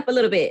mix it up a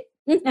little bit.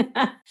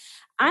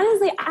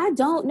 Honestly, I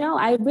don't know.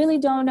 I really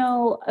don't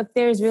know if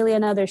there's really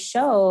another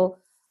show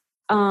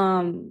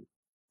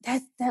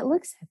that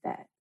looks at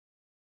that.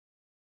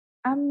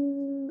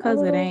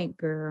 Because it ain't,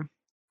 girl.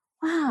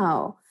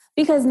 Wow.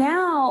 Because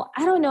now,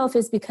 I don't know if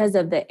it's because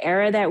of the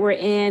era that we're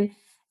in.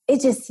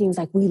 It just seems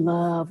like we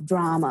love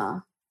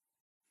drama.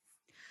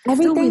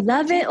 Everything. Do we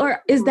love it,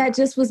 or is that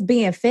just what's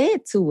being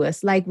fed to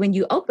us? When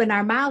you open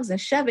our mouths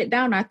and shove it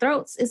down our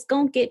throats, it's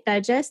going to get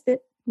digested,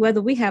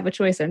 whether we have a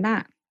choice or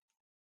not.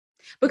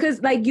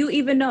 Because like you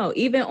even know,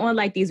 even on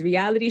like these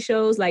reality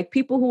shows, like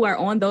people who are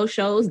on those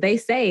shows, they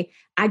say,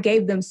 I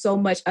gave them so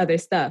much other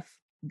stuff.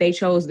 They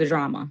chose the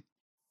drama.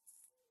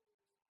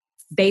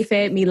 They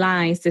fed me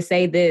lines to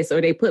say this,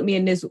 or they put me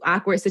in this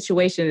awkward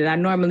situation that I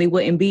normally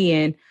wouldn't be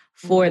in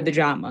for the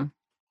drama.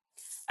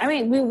 I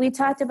mean, we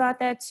talked about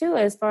that too,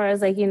 as far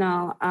as like,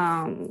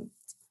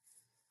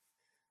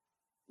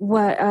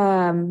 what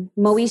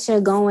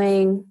Moesha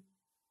going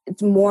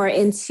more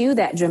into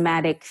that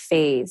dramatic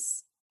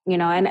phase,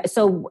 and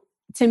so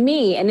to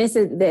me, and this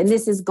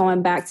is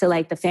going back to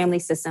like the family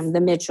system,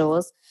 the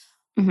Mitchells,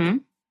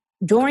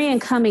 Dorian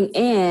coming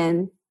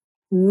in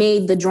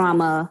made the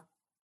drama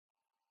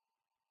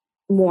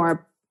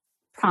more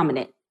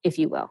prominent, if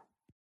you will.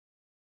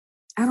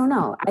 I don't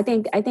know. I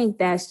think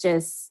that's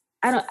just,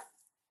 I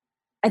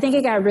think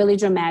it got really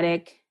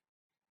dramatic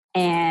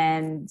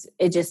and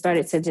it just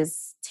started to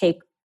just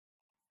take,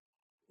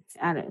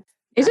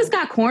 it just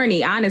got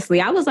corny, honestly.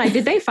 I was like,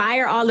 did they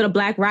fire all of the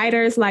black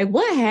writers? Like,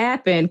 what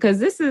happened? Because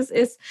this is,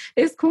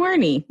 it's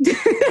corny. Hey.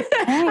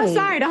 I'm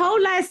sorry. The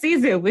whole last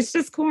season was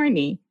just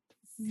corny.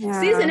 Yeah.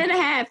 Season and a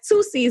half,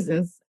 2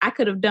 seasons, I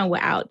could have done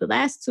without. The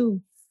last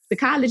 2, the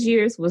college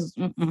years was,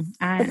 but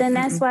then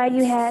that's why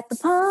you had the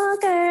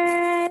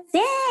poker.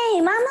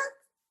 Dang, mama.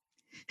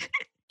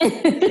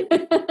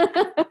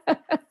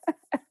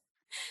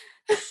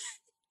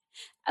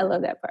 I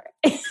love that part.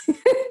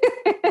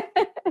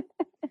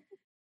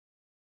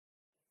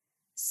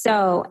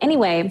 So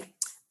anyway,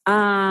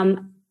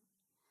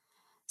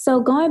 so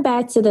going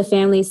back to the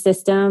family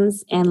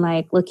systems and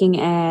like looking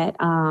at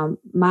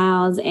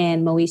Miles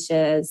and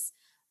Moesha's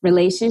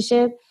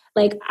relationship,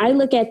 like I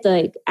look at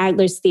the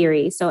Adler's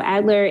theory. So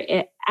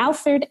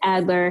Alfred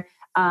Adler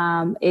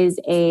is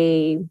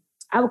I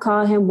would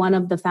call him one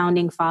of the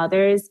founding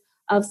fathers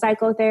of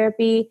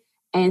psychotherapy.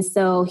 And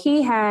so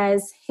he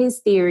has his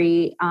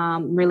theory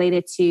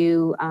related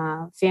to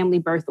family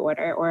birth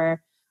order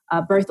or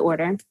birth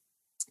order.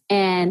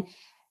 And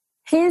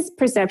his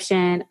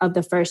perception of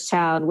the first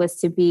child was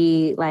to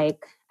be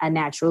like a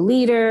natural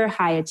leader,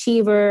 high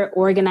achiever,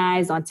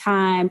 organized, on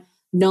time,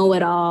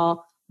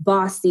 know-it-all,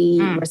 bossy,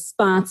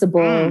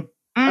 responsible,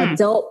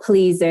 adult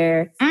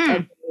pleaser,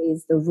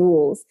 obeys the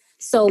rules.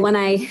 So when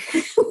I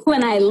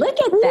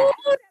look at that,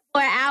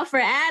 boy,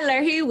 Alfred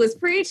Adler, he was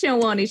preaching,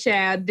 wasn't he,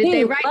 child? Did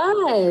they write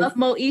of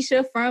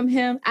Moesha from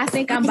him? I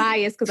think I'm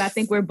biased because I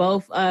think we're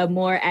both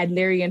more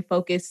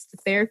Adlerian-focused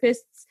therapists.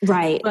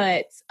 Right.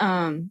 But,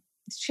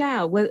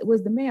 child,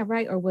 was the man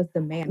right or was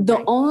the man the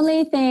right?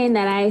 only thing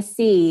that I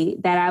see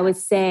that I would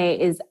say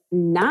is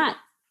not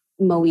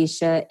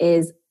Moesha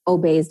is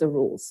obeys the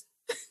rules.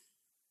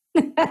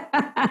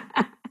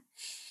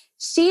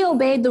 She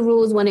obeyed the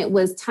rules when it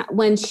was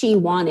when she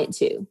wanted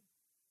to.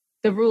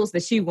 The rules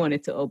that she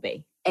wanted to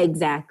obey.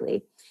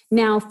 Exactly.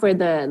 Now, for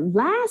the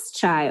last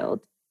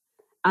child,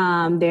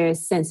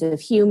 there's sense of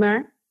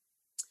humor,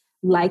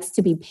 likes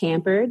to be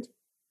pampered,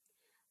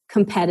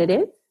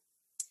 competitive,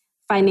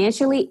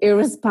 financially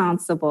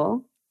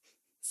irresponsible,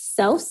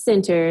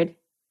 self-centered,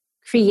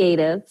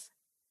 creative,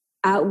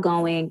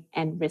 outgoing,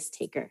 and risk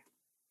taker.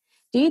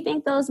 Do you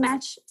think those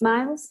match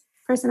Miles'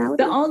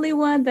 personality? The only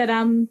one that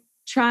I'm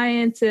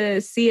trying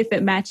to see if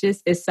it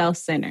matches is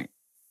self-centered.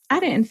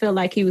 I didn't feel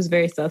like he was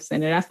very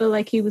self-centered. I feel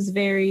like he was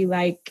very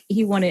like,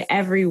 he wanted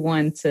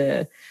everyone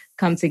to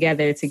come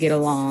together to get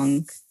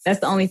along. That's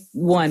the only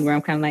one where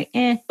I'm kind of like,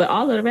 but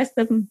all of the rest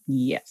of them,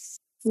 yes.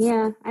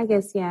 Yeah, I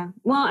guess, yeah.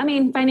 Well, I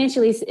mean,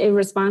 financially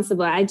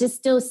irresponsible. I just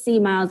still see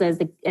Miles as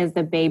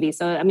the baby.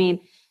 So, I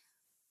mean,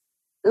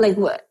 like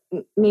what?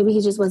 Maybe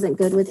he just wasn't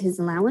good with his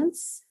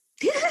allowance?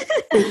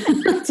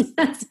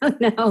 I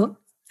don't know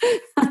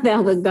how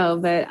that would go,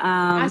 but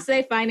I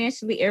say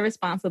financially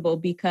irresponsible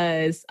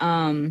because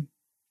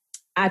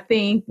I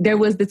think there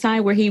was the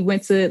time where he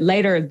went to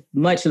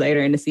much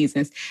later in the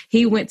seasons,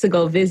 he went to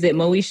go visit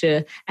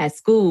Moesha at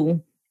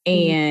school,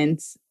 and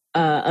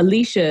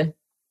Alicia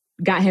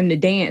got him to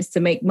dance to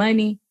make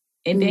money,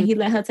 and then he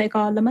let her take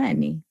all the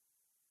money.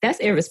 That's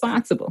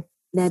irresponsible.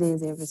 That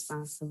is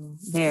irresponsible.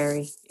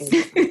 Very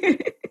irresponsible.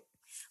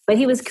 But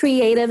he was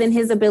creative in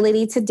his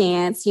ability to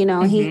dance. You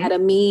know, he had a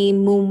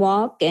mean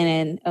moonwalk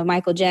and a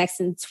Michael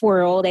Jackson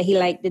twirl that he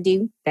liked to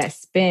do. That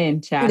spin,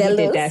 child. He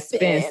did that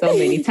spin so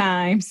many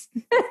times.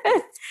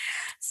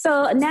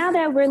 So now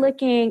that we're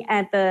looking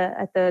at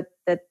the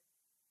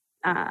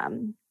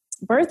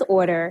birth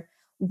order,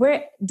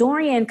 where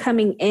Dorian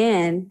coming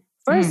in,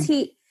 first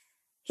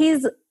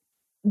he's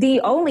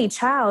the only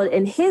child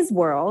in his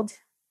world.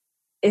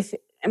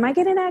 Am I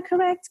getting that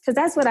correct? Because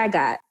that's what I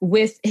got.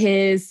 With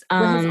his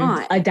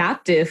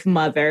adoptive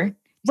mother,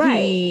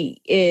 right?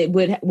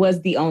 Was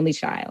the only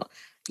child.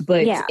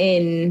 But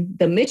in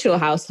the Mitchell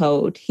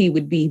household, he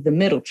would be the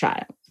middle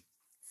child.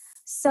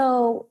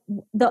 So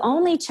the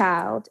only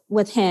child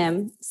with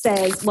him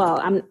says, well,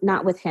 I'm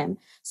not with him.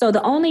 So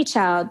the only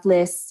child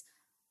lists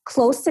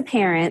close to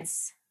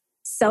parents,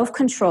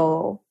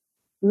 self-control,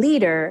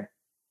 leader,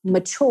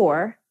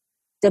 mature,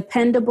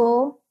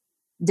 dependable,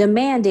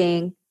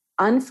 demanding,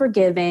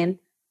 unforgiving,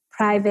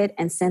 private,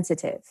 and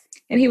sensitive.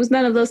 And he was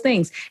none of those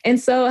things. And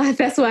so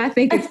that's why I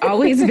think it's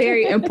always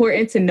very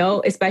important to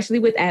know, especially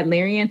with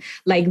Adlerian,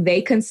 like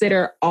they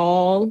consider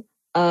all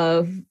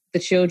of the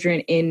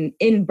children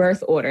in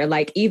birth order.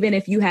 Like even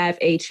if you have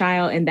a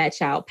child and that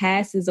child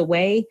passes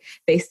away,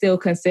 they still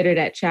consider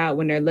that child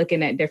when they're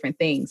looking at different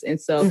things. And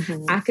so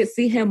I could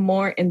see him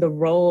more in the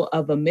role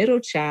of a middle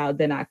child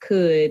than I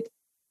could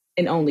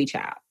an only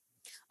child.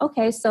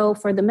 Okay, so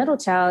for the middle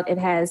child, it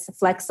has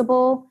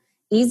flexible,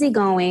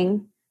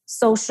 easygoing,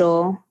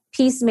 social,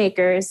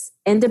 peacemakers,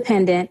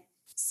 independent,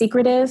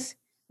 secretive,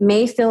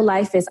 may feel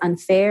life is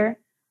unfair,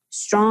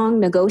 strong,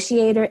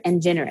 negotiator,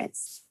 and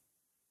generous.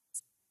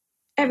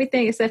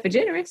 Everything except for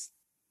generous.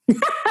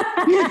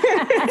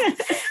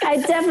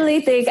 I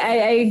definitely think I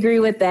agree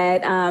with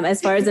that.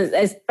 As far as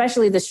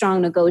especially the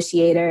strong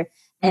negotiator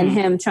and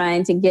him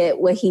trying to get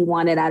what he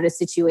wanted out of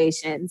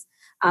situations.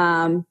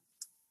 I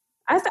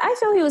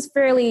feel he was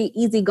fairly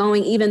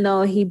easygoing, even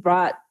though he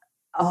brought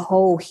a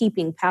whole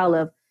heaping pile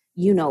of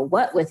you know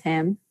what with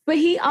him. But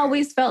he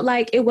always felt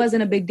like it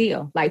wasn't a big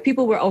deal. Like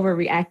people were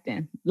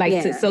overreacting.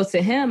 Like so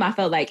to him, I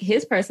felt like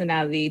his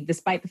personality,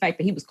 despite the fact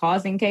that he was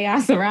causing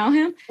chaos around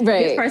him,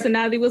 his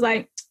personality was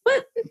like,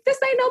 "But this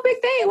ain't no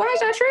big thing. Why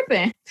is y'all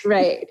tripping?"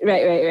 Right.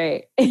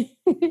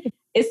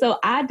 And so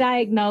I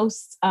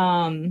diagnosed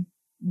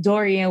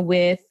Dorian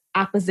with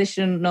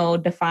oppositional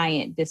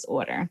defiant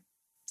disorder.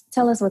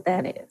 Tell us what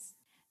that is.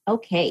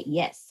 Okay,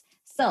 yes.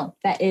 So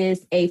that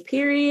is a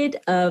period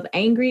of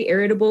angry,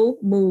 irritable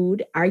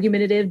mood,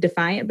 argumentative,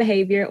 defiant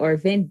behavior, or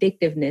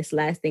vindictiveness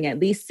lasting at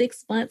least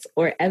 6 months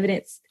or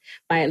evidenced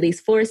by at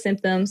least 4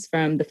 symptoms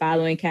from the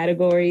following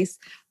categories: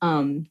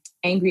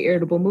 angry,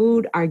 irritable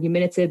mood,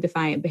 argumentative,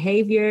 defiant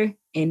behavior,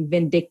 and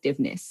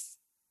vindictiveness.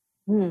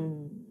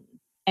 And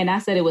I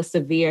said it was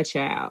severe,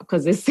 child,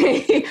 because it's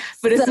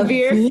but it's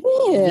severe.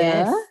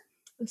 Yes.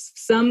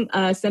 Some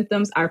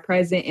symptoms are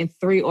present in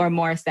 3 or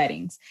more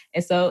settings.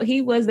 And so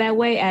he was that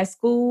way at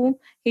school.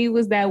 He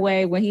was that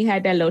way when he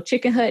had that little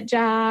chicken hut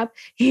job.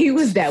 He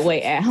was that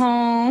way at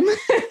home.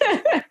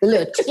 The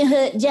little chicken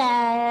hut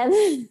job.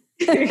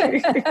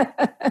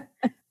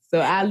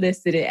 So I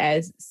listed it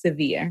as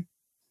severe.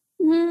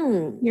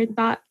 Your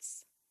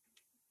thoughts?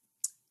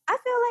 I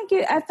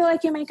feel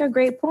like you make a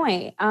great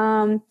point.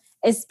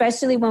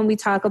 Especially when we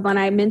talk about,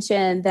 I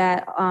mentioned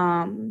that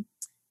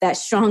that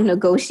strong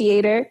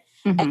negotiator.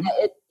 And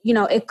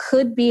it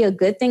could be a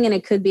good thing and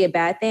it could be a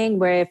bad thing,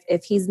 where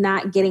if he's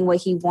not getting what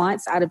he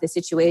wants out of the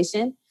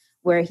situation,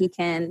 where he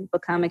can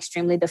become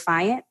extremely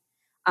defiant.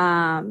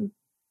 And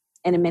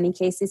in many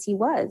cases he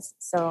was.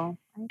 So,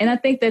 and I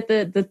think that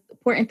the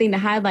important thing to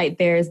highlight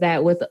there is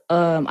that with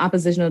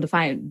oppositional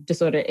defiant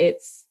disorder,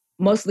 it's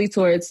mostly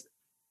towards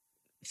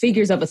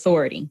figures of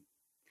authority.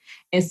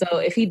 And so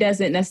if he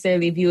doesn't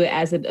necessarily view it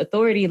as an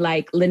authority,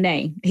 like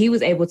Lene, he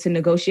was able to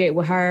negotiate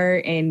with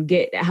her and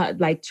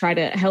try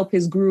to help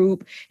his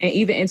group and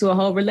even into a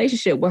whole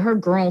relationship with her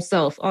grown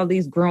self, all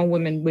these grown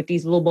women with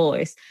these little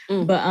boys.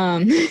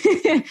 But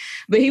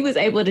but he was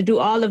able to do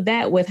all of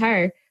that with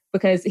her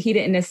because he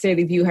didn't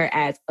necessarily view her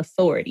as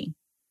authority.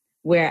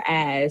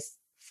 Whereas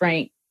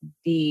Frank,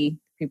 the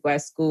people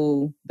at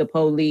school, the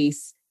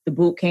police, the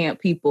boot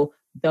camp people,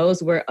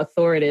 those were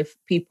authoritative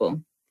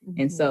people.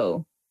 And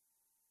so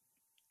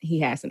he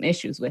had some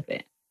issues with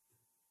it.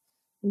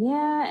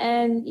 Yeah.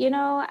 And,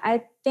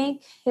 I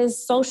think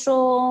his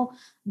social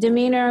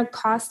demeanor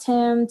cost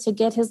him to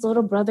get his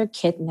little brother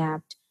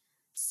kidnapped.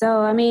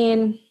 So, I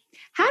mean,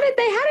 how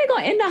they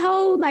gonna end the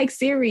whole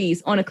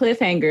series on a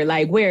cliffhanger?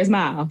 Like, where's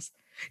Miles?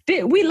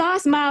 We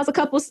lost Miles a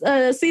couple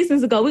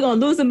seasons ago. We're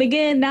gonna lose him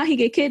again. Now he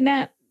get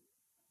kidnapped.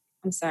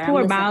 I'm sorry.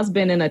 Poor Miles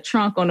been in a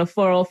trunk on the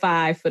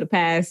 405 for the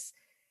past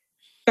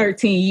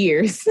 13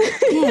 years.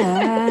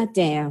 Yeah,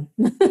 damn.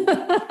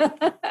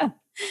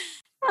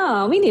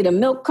 Oh, we need a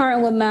milk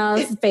carton with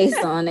Miles' face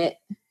on it.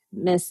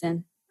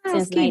 Missing.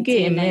 Miles keep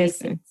getting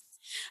missing.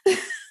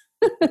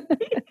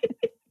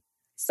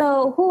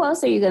 So who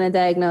else are you going to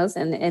diagnose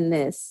in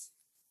this?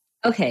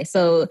 Okay,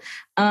 so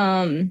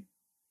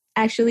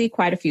actually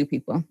quite a few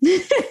people.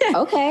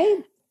 Okay.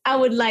 I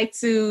would like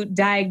to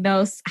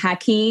diagnose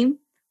Hakeem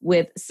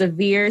with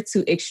severe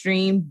to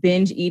extreme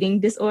binge eating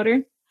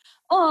disorder.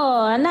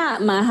 Oh,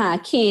 not my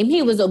Hakeem.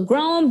 He was a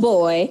grown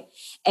boy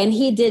and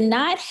he did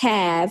not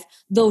have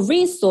the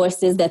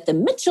resources that the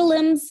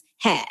Mitchellums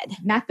had.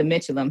 Not the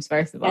Mitchellums,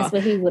 first of all. That's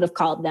what he would have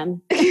called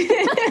them.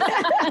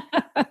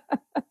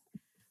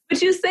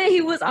 But you said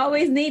he was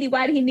always needy.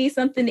 Why did he need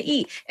something to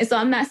eat? And so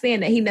I'm not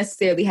saying that he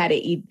necessarily had to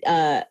eat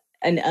a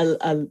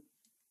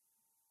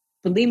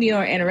bulimia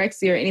or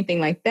anorexia or anything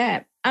like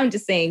that. I'm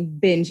just saying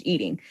binge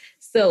eating.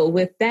 So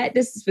with that,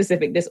 this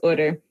specific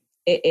disorder,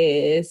 it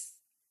is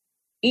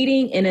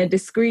eating in a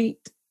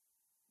discrete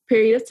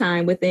period of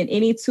time within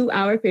any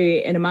 2-hour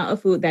period an amount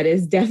of food that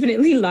is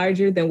definitely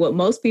larger than what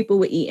most people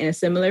would eat in a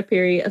similar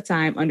period of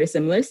time under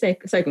similar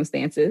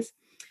circumstances,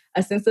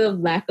 a sense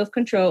of lack of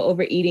control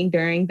over eating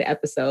during the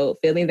episode,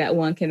 feeling that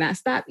one cannot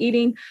stop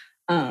eating,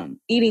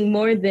 eating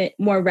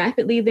more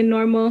rapidly than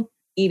normal,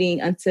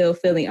 eating until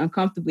feeling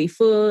uncomfortably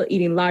full,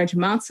 eating large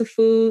amounts of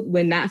food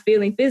when not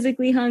feeling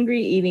physically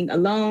hungry, eating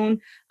alone,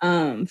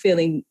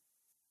 feeling...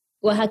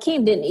 Well,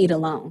 Hakeem didn't eat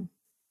alone.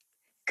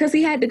 Because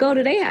he had to go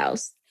to their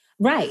house.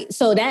 Right.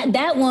 So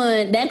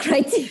that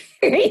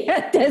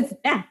criteria does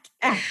not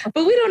count.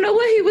 But we don't know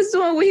what he was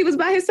doing when he was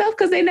by himself,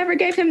 because they never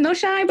gave him no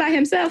shine by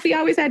himself. He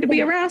always had to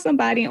be around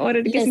somebody in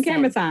order to get some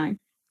camera time.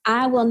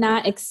 I will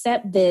not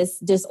accept this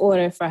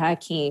disorder for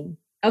Hakeem.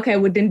 Okay,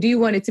 well then do you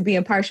want it to be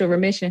in partial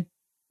remission?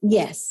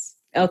 Yes.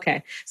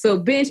 Okay. So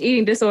binge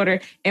eating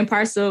disorder in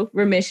partial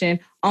remission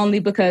only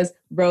because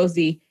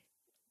Rosie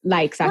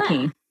likes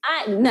Hakeem.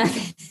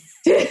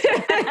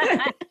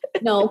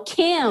 No,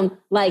 Kim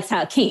likes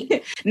Hakeem.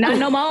 Not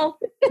no more.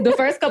 The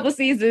first couple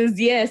seasons,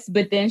 yes,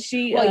 but then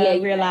she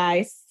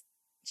realized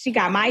she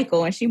got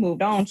Michael and she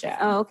moved on,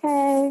 child.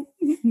 Okay.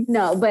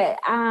 No, but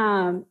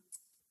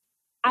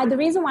the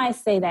reason why I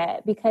say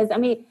that, because I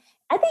mean,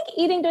 I think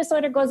eating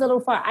disorder goes a little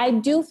far. I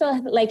do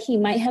feel like he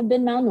might have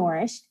been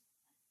malnourished,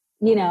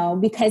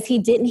 because he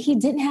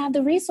didn't have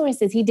the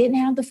resources. He didn't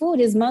have the food.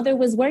 His mother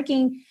was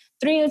working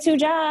 3 or 2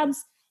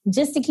 jobs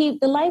just to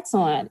keep the lights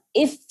on,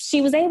 if she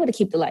was able to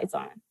keep the lights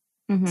on.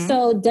 Mm-hmm.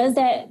 So does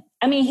that,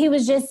 I mean, he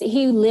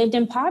lived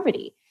in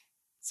poverty.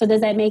 So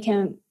does that make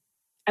him,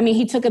 I mean,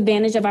 he took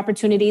advantage of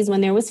opportunities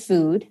when there was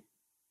food.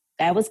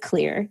 That was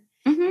clear.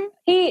 Mm-hmm.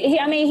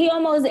 He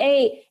almost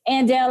ate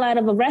Andale out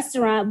of a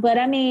restaurant, but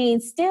I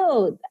mean,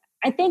 still,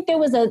 I think there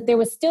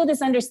was still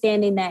this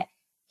understanding that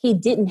he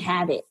didn't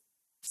have it.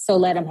 So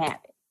let him have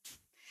it.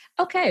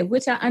 Okay,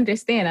 which I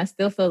understand. I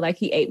still feel like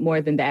he ate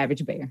more than the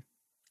average bear.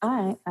 All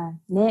right,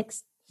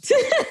 next.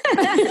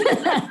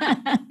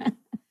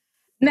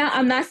 Now,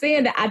 I'm not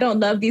saying that I don't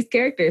love these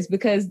characters,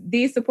 because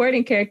these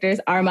supporting characters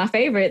are my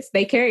favorites.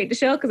 They carried the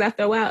show, because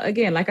after a while,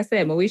 again, like I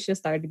said, Moesha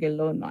started to get a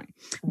little annoying.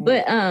 Mm.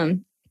 But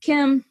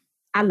Kim,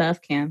 I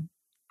love Kim.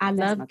 I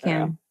love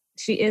Kim.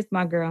 She is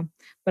my girl,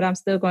 but I'm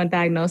still going to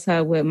diagnose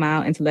her with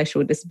mild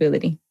intellectual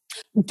disability.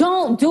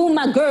 Don't do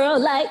my girl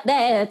like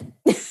that.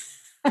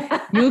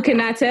 You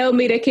cannot tell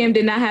me that Kim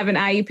did not have an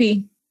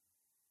IEP.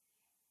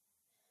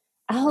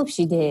 I hope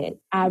she did.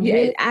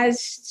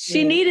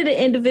 She needed an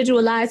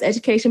individualized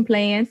education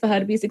plan for her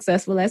to be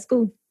successful at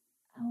school.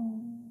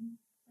 Oh,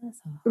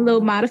 that's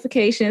little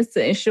modifications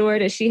to ensure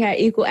that she had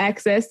equal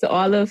access to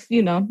all of,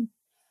 the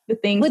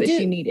things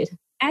she needed.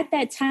 At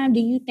that time, do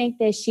you think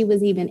that she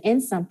was even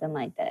in something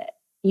like that?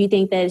 You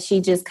think that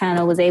she just kind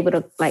of was able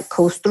to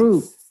coast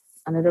through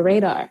under the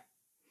radar?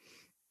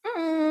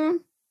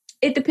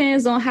 It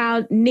depends on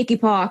how Nikki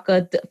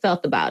Parker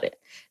felt about it.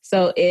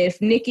 So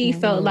if Nikki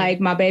felt like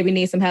my baby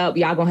needs some help,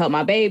 y'all gonna help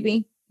my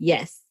baby?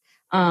 Yes.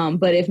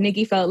 But if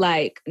Nikki felt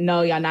like,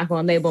 no, y'all not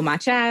gonna label my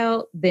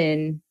child,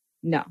 then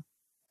no.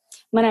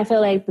 But I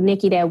feel like the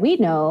Nikki that we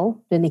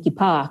know, the Nikki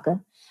Parker,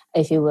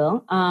 if you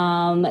will,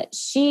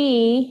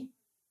 she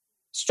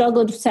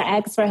struggled to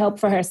ask for help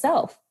for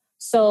herself.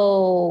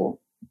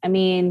 So, I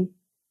mean,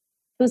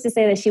 who's to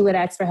say that she would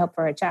ask for help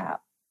for her child?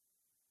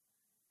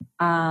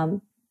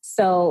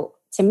 So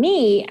to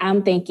me,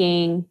 I'm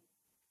thinking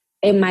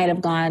it might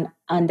have gone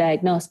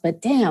undiagnosed,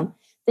 but damn,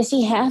 does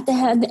she have to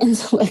have the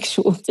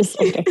intellectual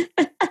disorder?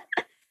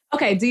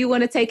 Okay, do you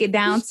want to take it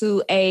down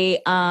to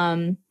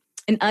an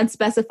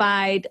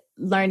unspecified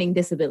learning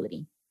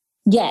disability?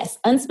 Yes,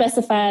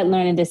 unspecified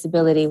learning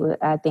disability,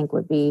 I think,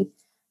 would be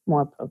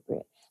more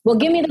appropriate. Well,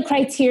 give me the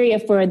criteria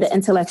for the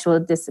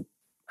intellectual disability.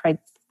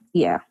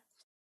 Yeah.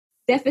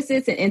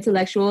 Deficits in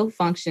intellectual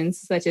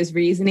functions such as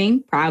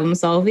reasoning, problem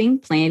solving,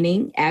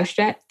 planning,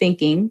 abstract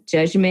thinking,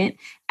 judgment,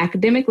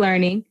 academic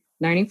learning,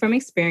 learning from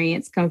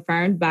experience,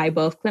 confirmed by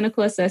both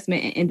clinical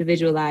assessment and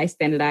individualized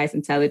standardized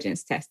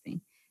intelligence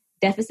testing.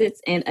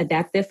 Deficits in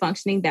adaptive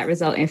functioning that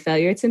result in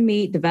failure to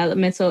meet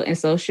developmental and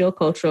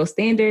socio-cultural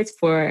standards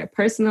for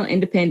personal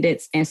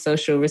independence and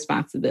social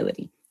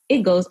responsibility.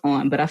 It goes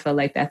on, but I feel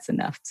like that's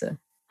enough to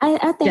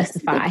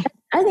justify.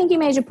 I think you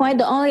made your point.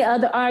 The only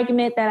other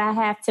argument that I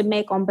have to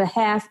make on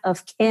behalf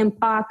of Kim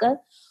Parker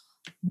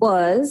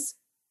was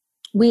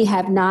we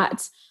have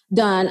not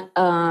done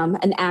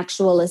an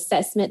actual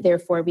assessment.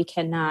 Therefore, we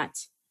cannot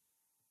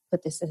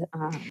put this.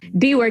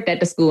 Dee worked at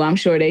the school. I'm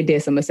sure they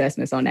did some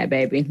assessments on that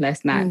baby.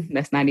 Let's not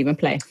even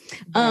play.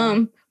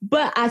 Yeah.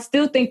 But I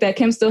still think that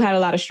Kim still had a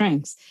lot of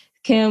strengths.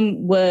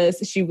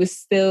 She was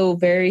still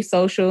very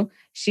social.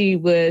 She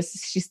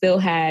still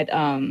had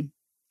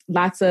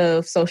lots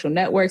of social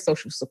networks,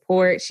 social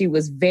support. She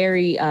was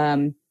very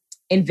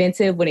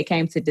inventive when it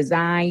came to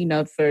design.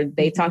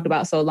 They talked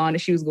about so long that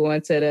she was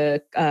going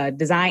to the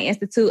Design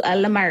Institute of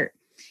Leimert.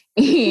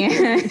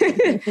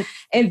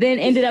 And then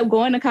ended up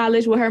going to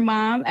college with her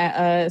mom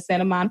at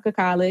Santa Monica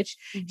College.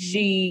 Mm-hmm.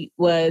 She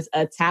was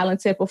a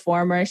talented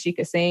performer. She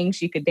could sing,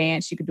 she could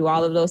dance, she could do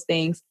all of those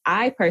things.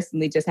 I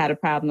personally just had a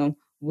problem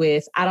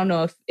with, I don't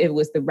know if it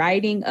was the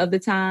writing of the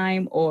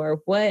time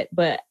or what,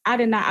 but I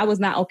was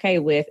not okay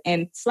with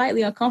and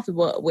slightly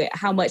uncomfortable with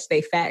how much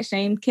they fat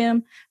shamed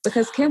Kim,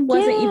 because Kim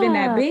wasn't even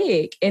that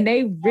big. And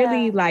they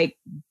really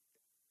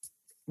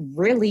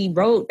really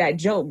wrote that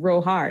joke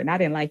real hard, and I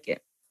didn't like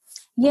it.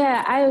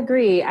 Yeah, I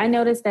agree. I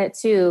noticed that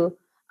too.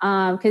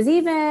 Because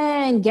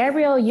even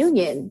Gabrielle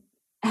Union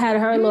had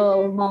her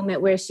little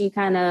moment where she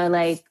kind of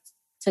like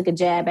took a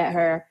jab at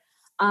her.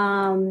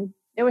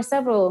 There were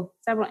several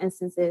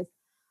instances,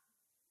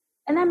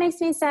 and that makes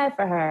me sad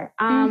for her.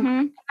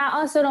 I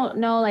also don't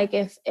know, like,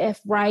 if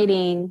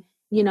writing,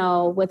 you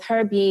know, with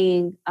her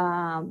being,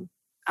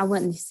 I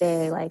wouldn't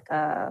say like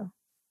a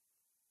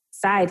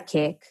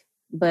sidekick,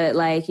 but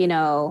like, you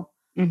know,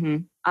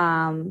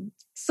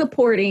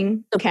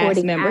 supporting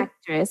cast member,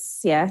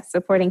 actress,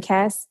 supporting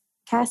cast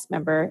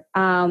member,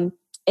 and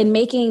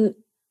making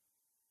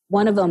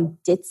one of them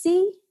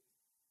ditzy.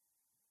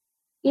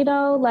 You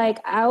know, like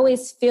I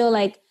always feel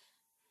like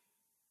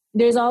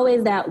there's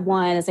always that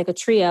one. It's like a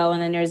trio,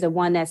 and then there's the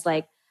one that's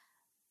like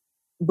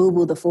Boo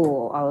Boo the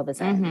Fool all of a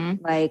sudden.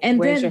 Like, and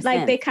then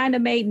like they kind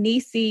of made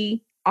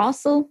Niecy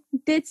also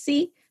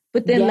ditzy.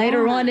 But then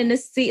later on in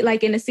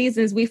the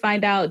seasons, we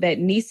find out that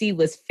Niecy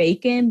was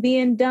faking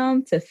being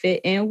dumb to fit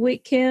in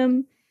with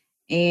Kim,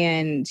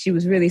 and she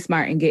was really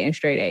smart and getting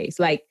straight A's.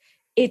 Like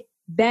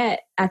that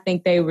I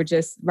think they were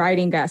just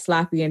writing got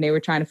sloppy, and they were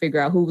trying to figure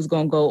out who was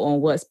going to go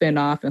on what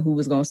spinoff and who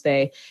was going to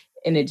stay,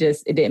 and it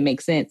didn't make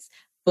sense.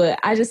 But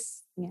I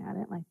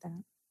didn't like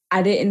that.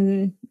 I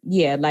didn't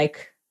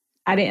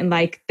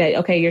like that.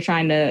 Okay, you're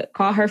trying to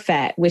call her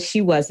fat, which she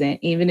wasn't.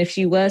 Even if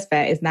she was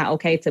fat, it's not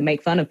okay to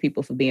make fun of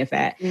people for being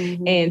fat.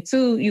 And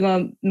two, you're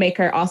going to make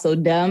her also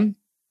dumb.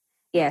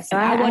 Yeah. So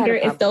I wonder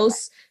if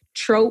those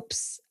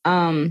tropes,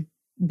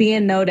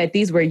 being know that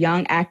these were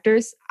young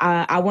actors,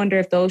 I wonder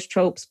if those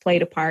tropes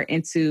played a part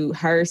into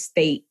her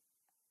state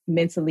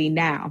mentally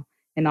now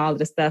and all of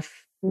the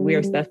stuff,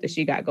 weird stuff that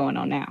she got going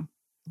on now.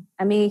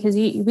 I mean, because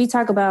we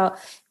talk about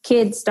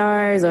kid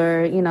stars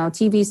or, you know,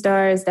 TV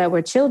stars that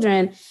were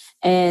children.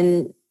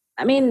 And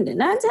I mean, 9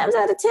 times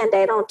out of 10,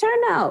 they don't turn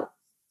out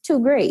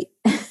too great.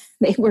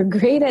 They were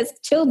great as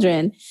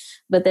children,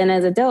 but then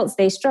as adults,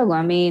 they struggle.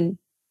 I mean,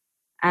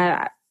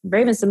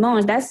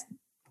 Raven-Symoné, that's...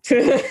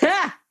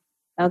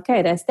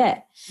 Okay, that's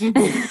that.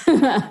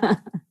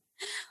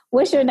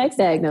 What's your next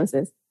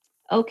diagnosis?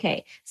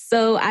 Okay,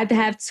 so I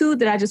have 2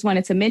 that I just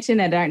wanted to mention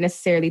that aren't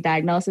necessarily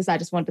diagnoses. I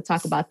just wanted to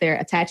talk about their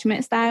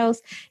attachment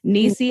styles.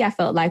 Niecy, I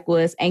felt like,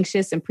 was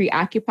anxious and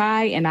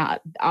preoccupied. And I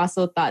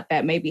also thought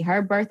that maybe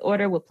her birth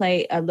order would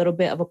play a little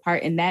bit of a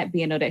part in that,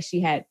 being that she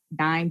had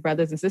 9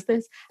 brothers and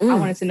sisters. I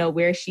wanted to know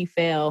where she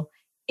fell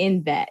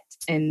in that.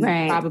 And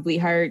probably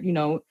her, you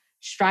know,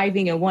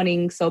 striving and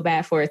wanting so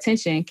bad for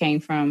attention came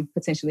from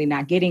potentially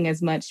not getting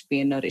as much,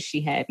 being that she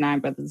had 9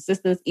 brothers and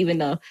sisters, even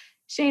though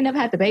she ain't never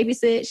had to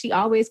babysit. She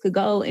always could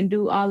go and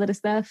do all of the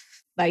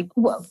stuff. Like,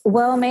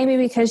 well, maybe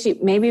because she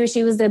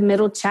was the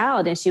middle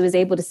child and she was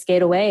able to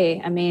skate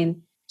away. I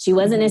mean, she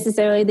wasn't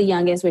necessarily the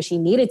youngest where she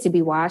needed to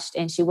be watched,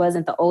 and she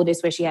wasn't the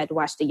oldest where she had to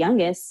watch the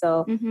youngest.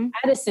 So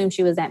I'd assume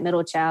she was that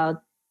middle child,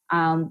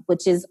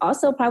 which is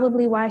also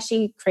probably why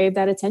she craved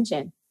that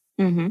attention.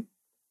 And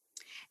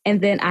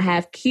then I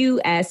have Q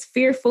as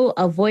fearful,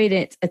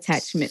 avoidant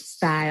attachment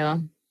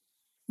style.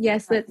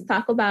 Yes, let's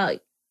talk about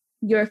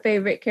your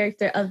favorite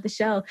character of the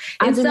show.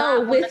 And I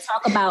want to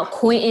talk about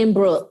Quentin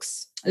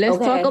Brooks. Let's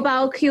talk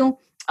about Q.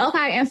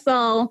 Okay, and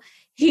so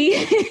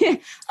he,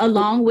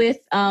 along with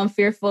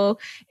fearful,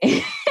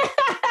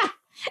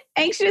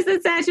 anxious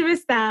attachment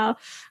style,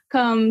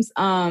 comes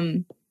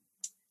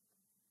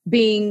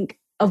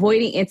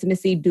avoiding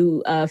intimacy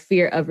due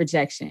fear of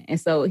rejection. And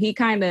so he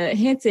kind of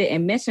hinted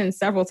and mentioned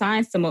several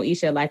times to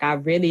Moesha, like, I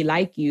really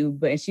like you.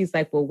 And she's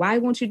like, well, why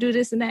won't you do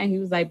this and that? And he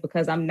was like,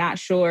 because I'm not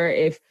sure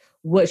if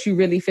what you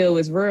really feel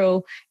is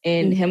real.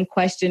 And him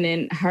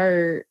questioning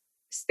her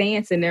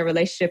stance in their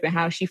relationship and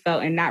how she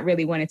felt, and not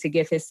really wanting to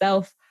give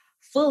himself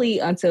fully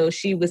until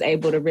she was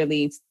able to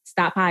really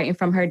stop hiding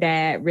from her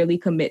dad, really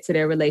commit to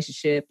their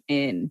relationship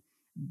and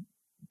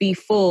be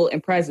full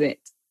and present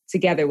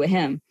together with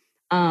him.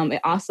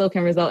 It also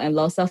can result in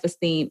low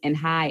self-esteem and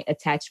high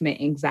attachment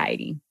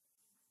anxiety.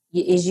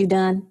 Is you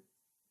done?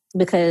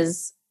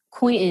 Because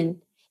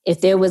Quentin,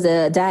 if there was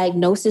a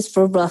diagnosis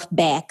for rough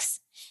backs,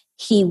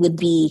 he would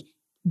be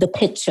the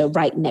picture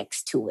right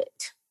next to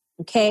it.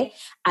 Okay?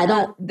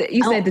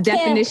 You said the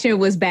definition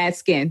was bad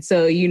skin.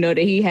 So you know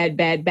that he had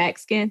bad back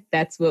skin?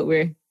 That's what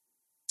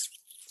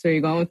so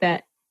you're going with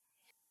that?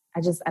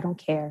 I don't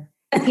care.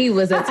 He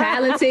was a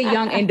talented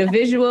young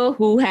individual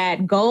who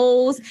had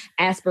goals,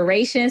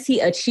 aspirations. He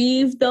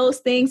achieved those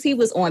things. He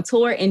was on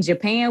tour in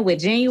Japan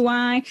with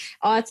Genuine,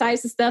 all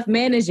types of stuff,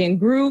 managing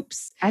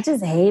groups. I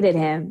just hated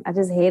him. I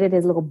just hated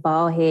his little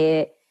bald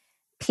head,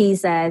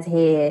 pea-sized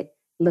head,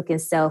 looking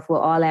self with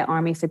all that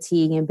army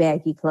fatigue and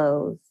baggy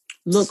clothes.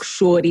 Look,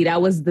 shorty,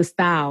 that was the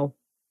style.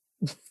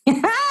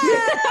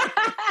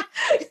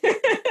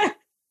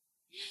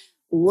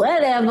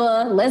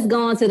 Whatever. Let's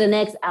go on to the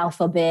next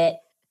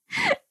alphabet.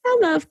 I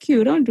love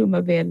Q. Don't do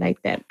my bed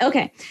like that.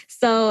 Okay.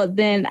 So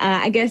then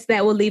I guess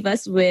that will leave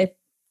us with,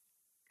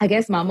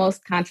 my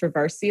most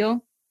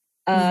controversial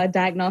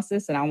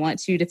diagnosis. And I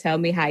want you to tell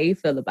me how you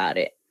feel about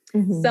it.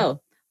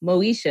 So,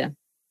 Moesha,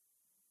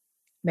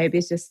 maybe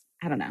it's just,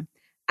 I don't know.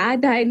 I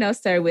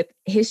diagnosed her with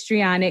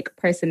histrionic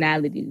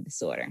personality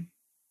disorder.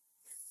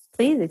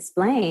 Please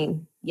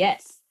explain.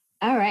 Yes.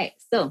 All right.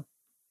 So,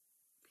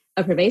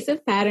 a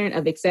pervasive pattern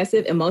of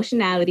excessive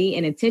emotionality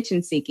and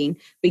attention seeking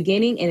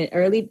beginning in an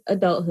early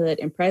adulthood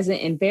and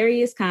present in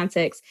various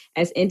contexts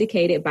as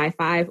indicated by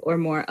 5 or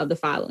more of the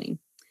following.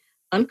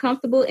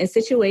 Uncomfortable in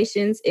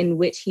situations in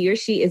which he or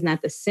she is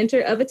not the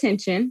center of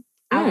attention.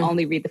 I'll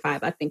only read the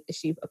 5 I think that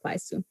she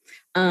applies to.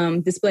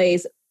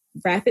 Displays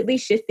rapidly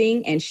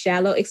shifting and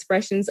shallow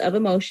expressions of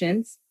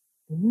emotions.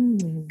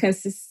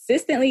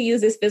 Consistently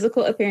uses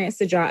physical appearance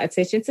to draw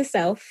attention to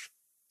self.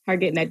 Her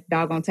getting that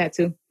doggone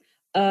tattoo.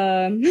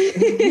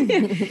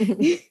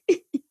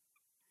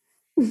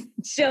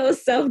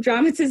 Shows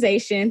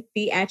self-dramatization,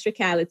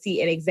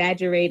 theatricality, and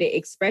exaggerated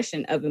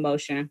expression of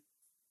emotion.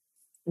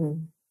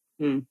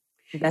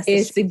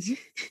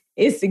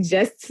 Is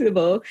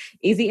suggestible,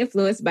 easy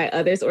influenced by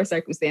others or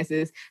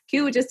circumstances.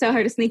 Q would just tell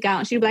her to sneak out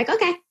and she'd be like,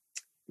 okay.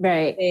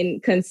 Right.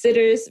 And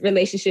considers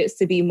relationships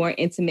to be more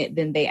intimate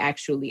than they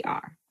actually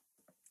are.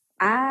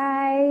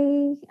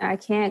 I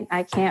can't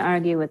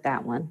argue with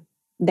that one.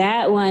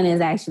 That one is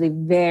actually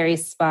very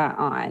spot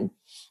on.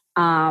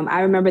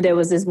 I remember there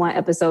was this one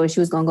episode where she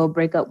was going to go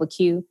break up with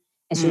Q.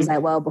 And she was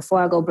like, well, before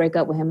I go break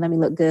up with him, let me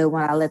look good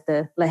when I let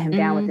him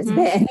down with this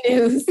bad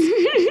news.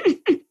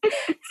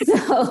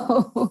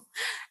 So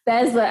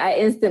that's what I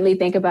instantly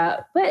think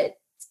about. But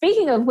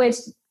speaking of which,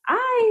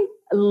 I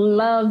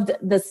loved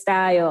the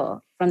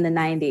style from the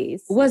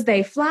 90s. Was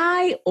they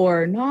fly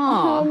or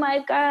not? Oh my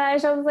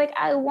gosh. I was like,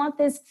 I want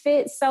this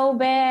fit so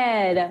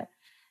bad.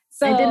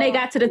 So, and then they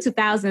got to the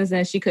 2000s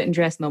and she couldn't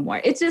dress no more.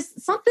 It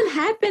just, something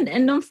happened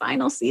in them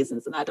final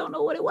seasons and I don't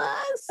know what it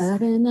was. Up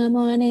in the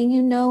morning,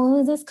 you know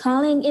who's this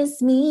calling?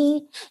 It's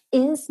me.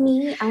 It's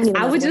me.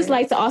 I would just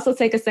like to also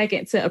take a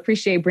second to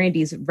appreciate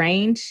Brandy's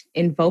range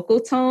in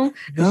vocal tone.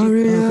 Not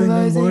realizing. Up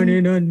in the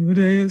morning, a new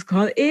day is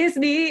calling. It's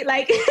me.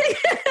 Like,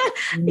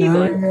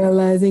 not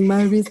realizing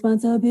my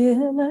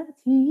responsibilities.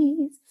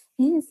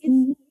 It's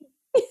me.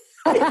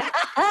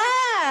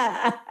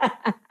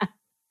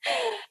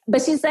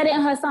 But she said it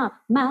in her song,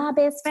 my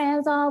best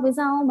friend's always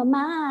on my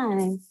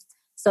mind.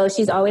 So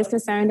she's always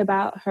concerned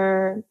about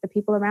the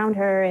people around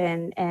her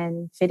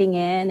and fitting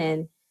in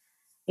and,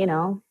 you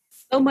know.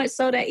 So much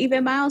so that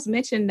even Miles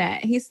mentioned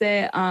that. He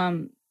said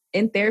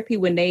in therapy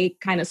when they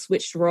kind of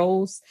switched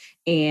roles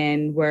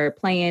and were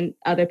playing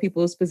other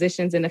people's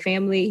positions in the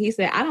family, he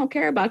said, I don't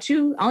care about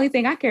you. Only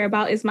thing I care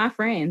about is my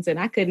friends. And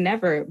I could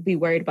never be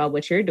worried about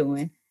what you're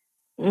doing.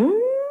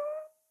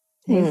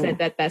 He said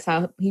that's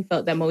how he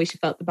felt, that Moesha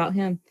felt about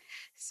him.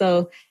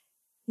 So,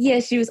 yeah,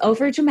 she was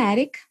over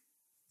dramatic.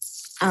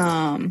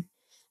 And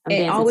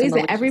always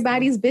in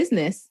everybody's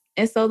business.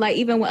 And so, like,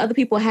 even when other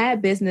people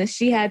had business,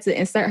 she had to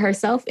insert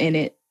herself in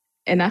it.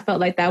 And I felt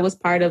like that was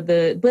part of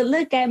but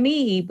look at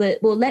me,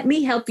 let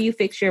me help you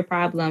fix your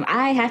problem.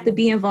 I have to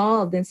be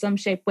involved in some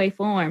shape, way,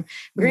 form.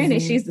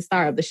 Granted, she's the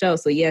star of the show.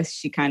 So, yes,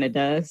 she kind of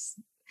does.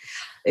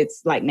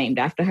 It's like named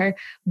after her,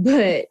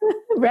 but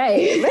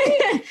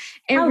right.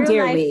 How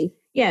dare we?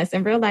 Yes,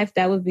 in real life,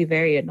 that would be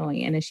very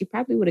annoying. And then she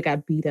probably would have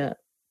got beat up.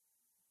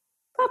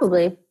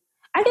 Probably.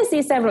 I can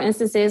see several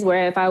instances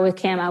where if I was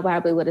Cam, I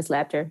probably would have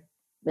slapped her.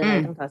 But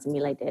like, don't talk to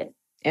me like that.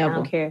 Elbow. I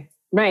don't care.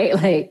 Right.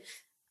 Like,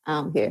 I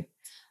don't care.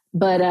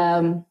 But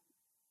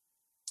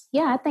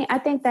yeah, I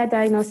think that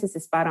diagnosis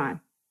is spot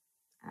on.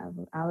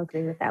 I'll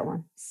agree with that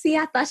one. See,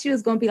 I thought she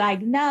was going to be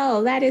like,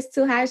 no, that is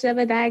too harsh of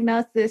a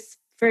diagnosis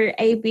for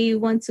AB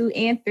 1, 2,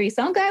 and 3.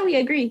 So I'm glad we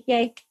agree.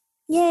 Yay.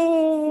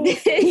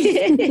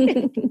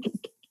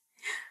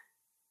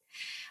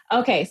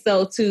 Okay,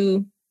 so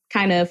to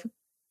kind of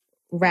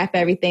wrap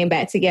everything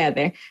back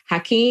together,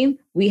 Hakeem,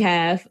 we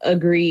have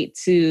agreed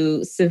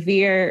to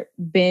severe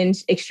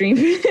extreme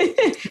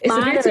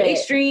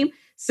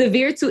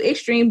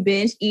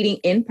binge eating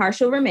in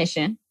partial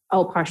remission.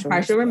 Oh,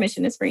 partial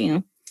remission is for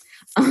you.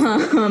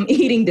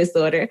 Eating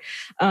disorder.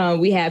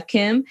 We have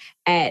Kim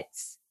at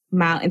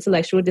mild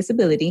intellectual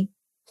disability,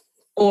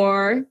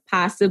 or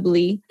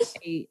possibly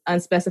a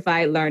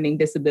unspecified learning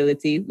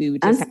disability. We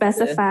would just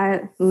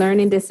unspecified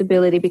learning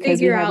disability because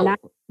figure out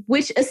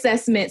which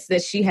assessments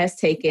that she has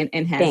taken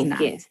and has not.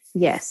 You.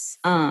 Yes.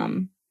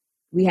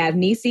 We have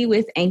Nisi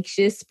with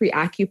anxious,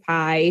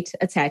 preoccupied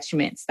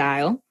attachment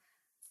style.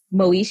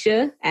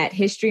 Moesha at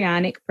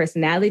histrionic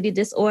personality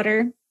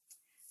disorder.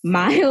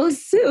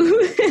 Miles,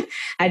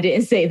 I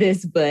didn't say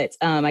this, but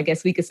I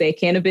guess we could say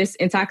cannabis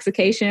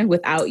intoxication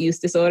without use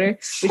disorder,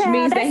 which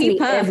means that he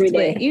puffed,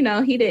 but he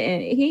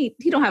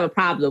don't have a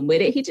problem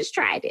with it. He just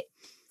tried it.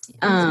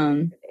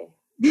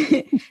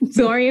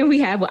 Torian, we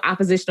have with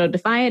oppositional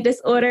defiant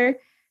disorder.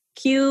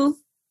 Q,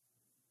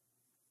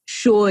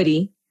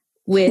 shorty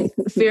with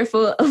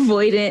fearful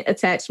avoidant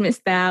attachment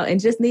style and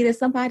just needed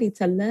somebody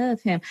to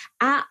love him.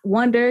 I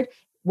wondered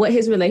what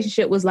his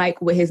relationship was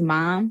like with his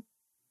mom.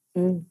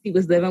 He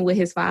was living with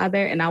his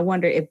father, and I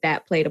wonder if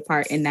that played a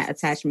part in that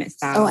attachment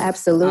style. Oh,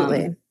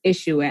 absolutely.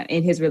 Issue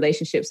in his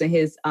relationships and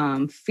his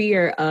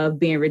fear of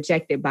being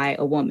rejected by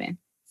a woman.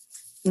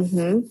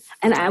 Mm-hmm.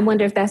 And I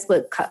wonder if that's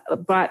what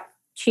brought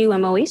Q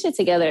and Moesha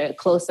together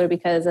closer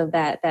because of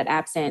that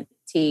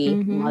absentee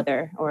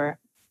mother, or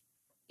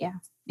yeah.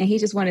 And he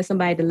just wanted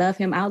somebody to love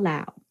him out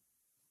loud.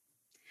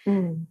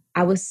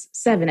 I was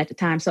 7 at the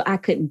time, so I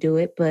couldn't do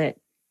it, but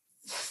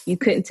you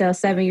couldn't tell a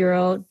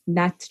 7-year-old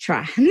not to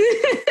try.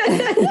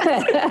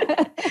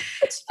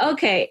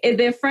 Okay. And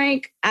then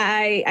Frank,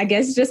 I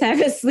guess just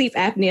having sleep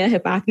apnea,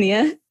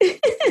 hypopnea.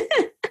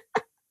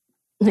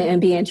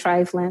 And being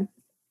trifling.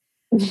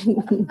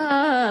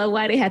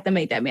 Why they have to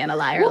make that man a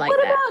liar like that?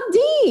 What about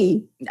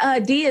D?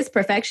 D is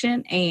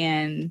perfection.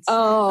 And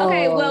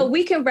okay, well,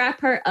 we can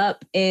wrap her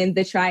up in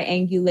the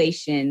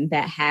triangulation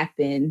that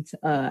happened,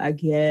 I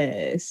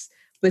guess,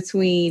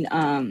 between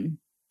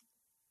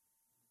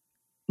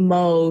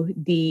Mo,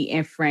 D,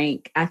 and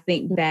Frank. I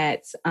think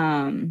that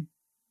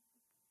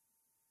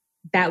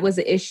that was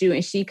an issue,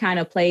 and she kind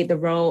of played the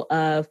role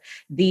of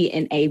the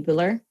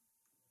enabler.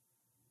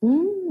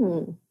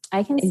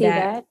 I can see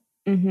that.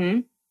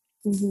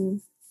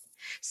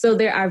 So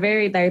there are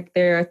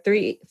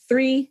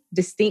three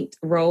distinct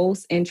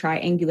roles in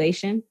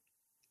triangulation.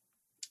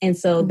 And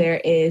so there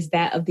is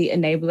that of the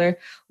enabler,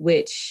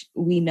 which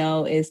we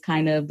know is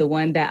kind of the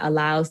one that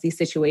allows these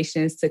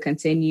situations to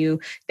continue.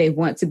 They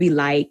want to be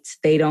liked.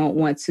 They don't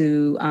want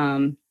to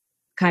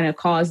kind of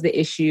cause the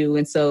issue.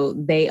 And so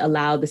they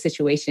allow the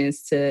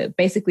situations to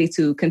basically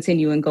to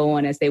continue and go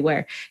on as they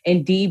were.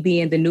 And D,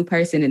 being the new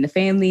person in the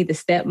family, the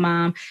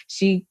stepmom,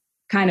 she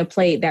kind of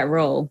played that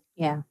role.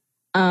 Yeah.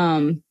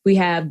 We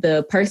have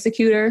the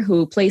persecutor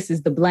who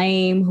places the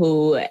blame,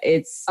 who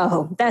it's...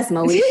 Oh, that's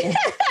Moesha.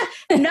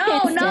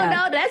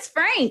 No, that's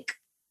Frank.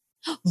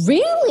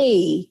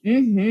 Really?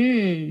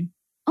 Mm-hmm.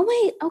 Oh,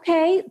 wait,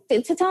 okay.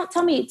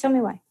 Tell me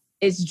why.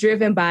 It's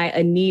driven by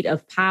a need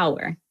of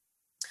power.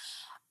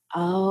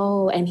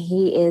 Oh, and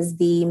he is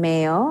the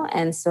male,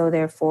 and so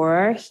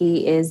therefore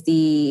he is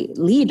the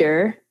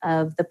leader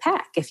of the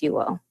pack, if you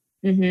will.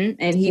 Mm-hmm.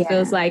 And he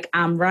feels like,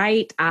 I'm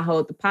right. I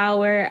hold the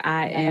power.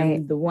 I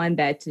am the one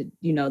that,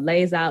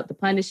 lays out the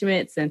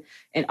punishments and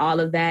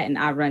all of that. And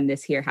I run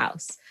this here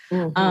house.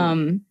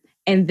 And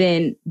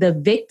then the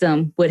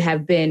victim would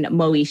have been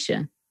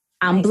Moesha.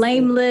 I'm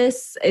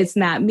blameless. It's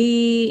not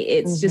me.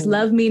 It's just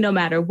love me no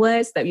matter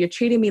what. That you're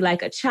treating me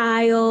like a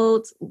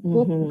child.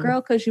 Well,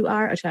 girl, because you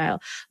are a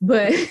child.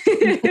 But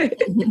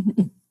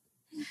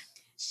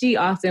she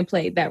often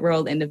played that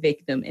role in the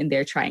victim in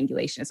their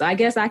triangulation. So I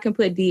guess I can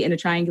put D in a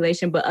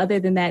triangulation. But other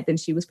than that, then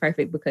she was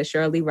perfect because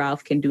Shirley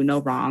Ralph can do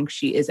no wrong.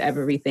 She is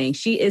everything.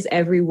 She is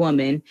every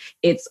woman.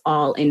 It's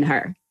all in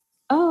her.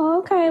 Oh,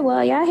 okay.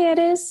 Well, y'all hear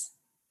this?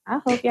 I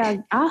hope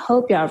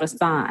y'all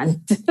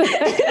respond.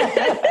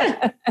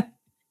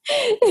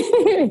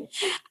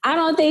 I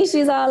don't think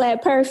she's all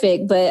that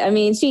perfect, but I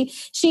mean,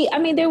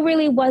 there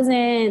really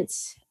wasn't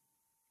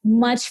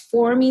much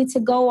for me to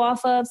go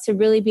off of to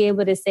really be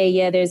able to say,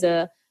 yeah, there's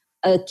a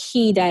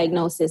key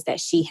diagnosis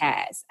that she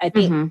has. I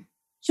think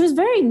she was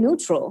very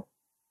neutral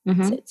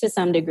to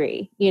some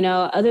degree,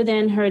 other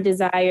than her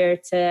desire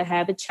to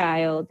have a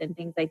child and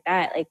things like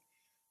that. Like,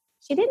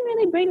 she didn't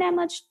really bring that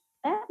much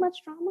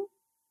drama.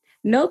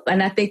 Nope.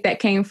 And I think that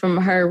came from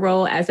her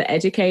role as an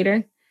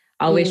educator,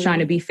 always trying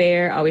to be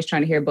fair, always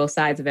trying to hear both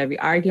sides of every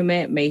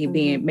argument,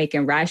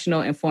 making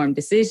rational, informed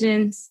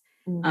decisions,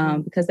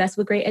 because that's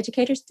what great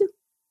educators do.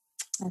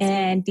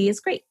 And D is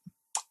great.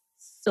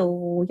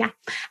 So, yeah.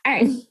 All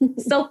right.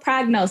 So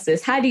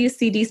prognosis. How do you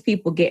see these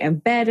people getting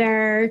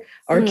better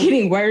or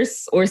getting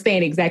worse or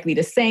staying exactly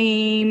the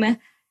same?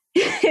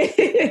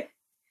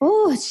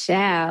 Oh,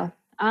 child.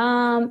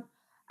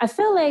 I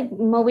feel like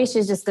Moesha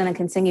is just going to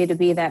continue to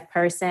be that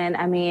person.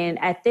 I mean,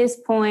 at this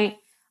point,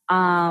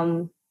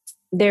 I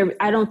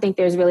don't think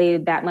there's really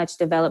that much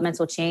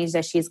developmental change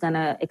that she's going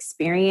to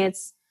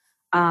experience.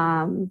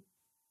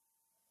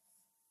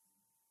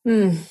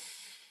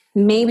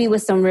 Maybe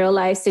with some real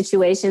life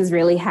situations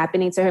really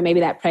happening to her,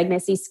 maybe that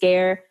pregnancy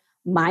scare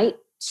might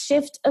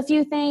shift a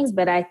few things.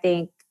 But I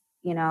think,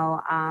 I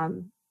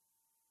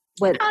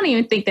don't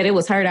even think that it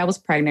was her that was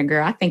pregnant,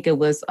 girl. I think it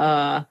was,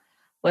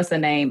 what's her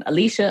name?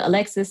 Alicia.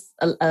 I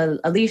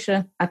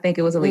think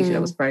it was Alicia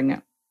that was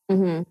pregnant.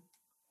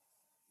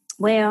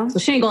 Well, so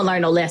she ain't gonna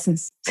learn no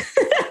lessons.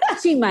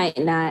 She might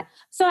not.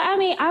 So, I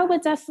mean, I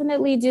would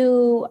definitely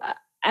do...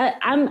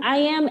 I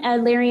am a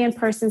Lyrian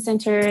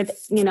person-centered,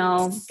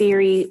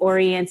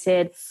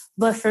 theory-oriented.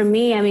 But for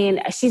me, I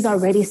mean, she's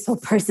already so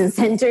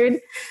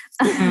person-centered.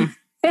 I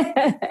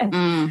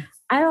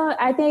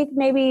think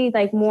maybe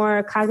like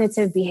more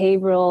cognitive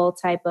behavioral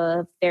type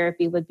of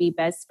therapy would be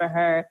best for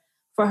her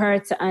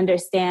to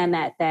understand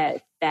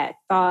that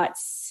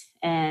thoughts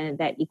and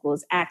that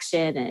equals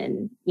action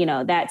and,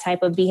 that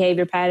type of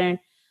behavior pattern,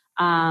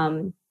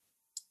 to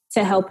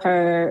help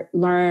her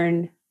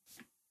learn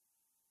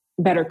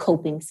better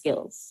coping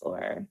skills,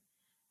 or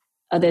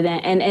other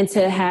than, and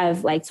to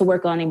have to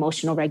work on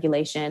emotional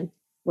regulation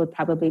would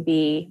probably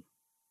be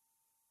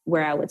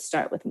where I would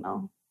start with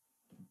Mo.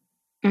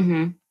 What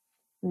do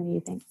you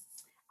think?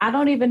 I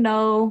don't even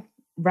know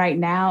right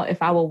now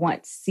if I would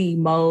want to see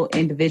Mo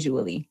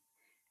individually.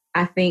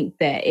 I think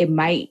that it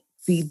might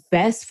be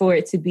best for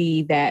it to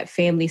be that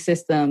family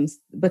systems,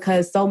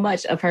 because so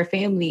much of her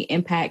family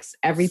impacts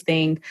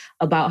everything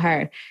about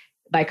her.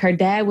 Like her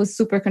dad was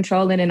super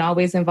controlling and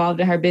always involved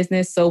in her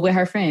business. So with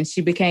her friends,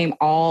 she became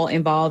all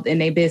involved in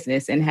their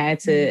business and had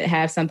to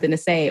have something to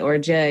say or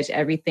judge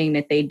everything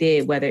that they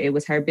did, whether it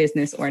was her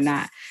business or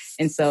not.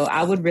 And so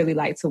I would really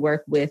like to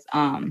work with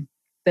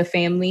the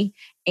family.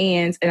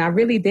 And I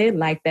really did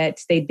like that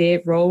they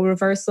did role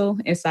reversal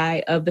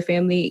inside of the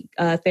family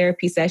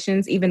therapy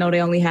sessions, even though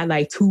they only had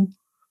like 2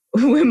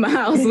 when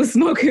Miles was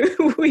smoking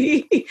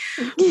weed.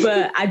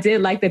 But I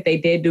did like that they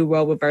did do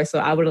role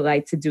reversal. I would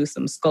like to do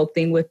some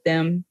sculpting with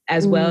them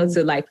as well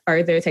to like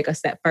further take a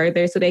step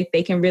further so they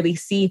can really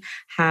see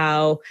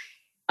how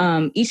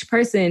each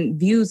person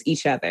views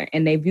each other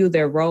and they view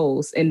their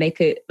roles, and they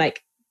could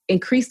like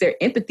increase their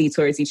empathy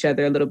towards each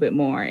other a little bit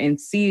more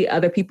and see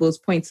other people's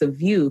points of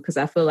view. Because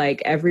I feel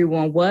like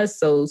everyone was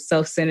so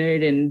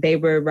self-centered and they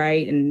were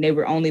right and they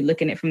were only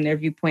looking at it from their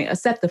viewpoint,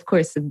 except of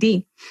course of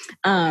D.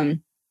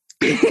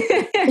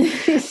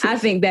 I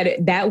think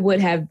that would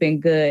have been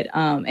good.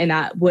 And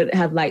I would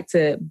have liked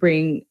to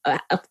bring,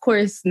 of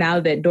course, now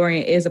that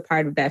Dorian is a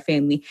part of that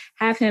family,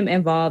 have him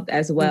involved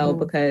as well,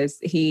 because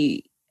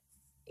he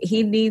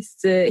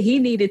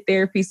needed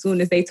therapy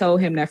soon as they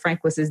told him that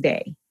Frank was his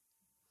daddy.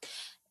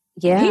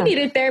 Yeah. He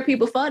needed therapy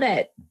before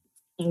that.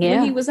 Yeah.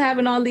 When he was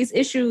having all these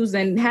issues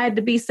and had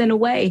to be sent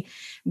away.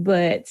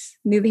 But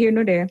neither here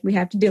nor there. We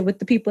have to deal with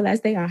the people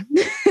as they are.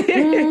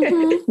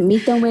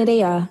 Meet them where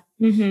they are.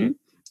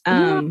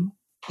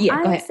 Yeah,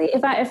 honestly, go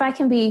ahead. If I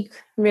can be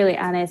really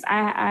honest,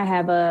 I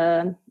have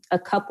a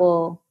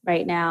couple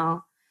right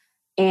now,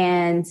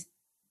 and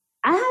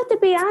I have to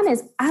be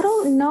honest. I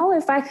don't know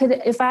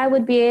if I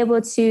would be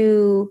able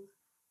to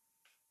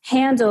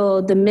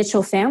handle the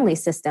Mitchell family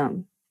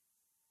system.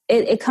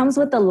 It comes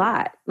with a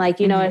lot, like,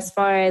 you know, as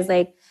far as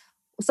like,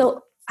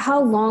 so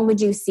how long would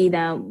you see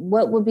them?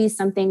 What would be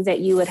some things that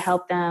you would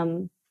help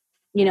them,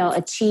 you know,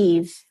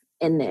 achieve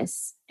in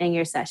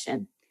your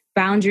session?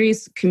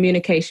 Boundaries,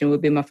 communication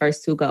would be my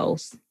first 2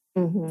 goals.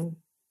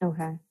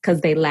 Okay. Because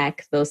they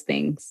lack those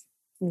things.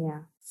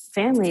 Yeah.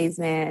 Families,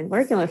 man.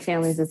 Working with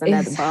families is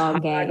another ball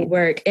game.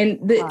 Work. And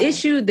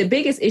the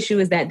biggest issue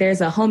is that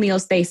there's a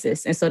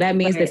homeostasis. And so that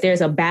means that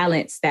there's a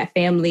balance that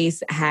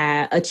families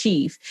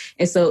achieve.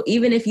 And so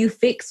even if you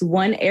fix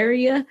one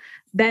area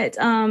that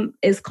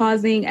is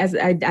causing as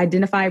an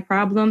identified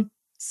problem,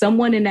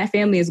 someone in that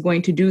family is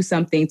going to do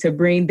something to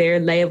bring their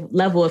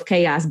level of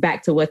chaos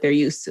back to what they're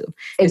used to.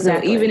 Exactly.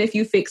 And so even if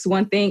you fix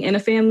one thing in a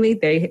family,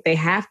 they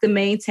have to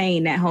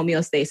maintain that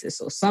homeostasis.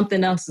 So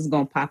something else is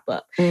going to pop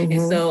up.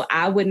 And so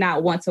I would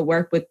not want to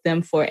work with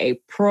them for a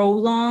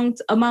prolonged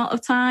amount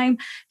of time,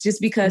 just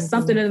because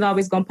something is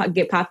always going to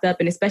get popped up.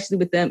 And especially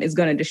with them, is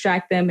going to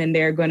distract them and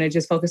they're going to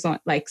just focus on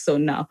like, so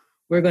no,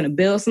 we're going to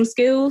build some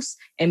skills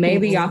and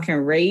maybe y'all can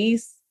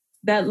raise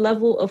that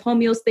level of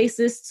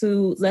homeostasis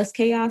to less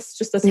chaos,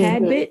 just a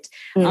tad bit,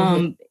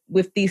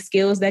 with these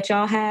skills that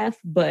y'all have.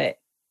 But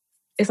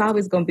it's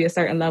always going to be a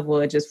certain level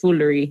of just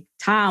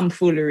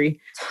tomfoolery,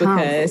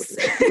 because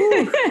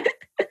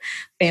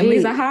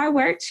families are hard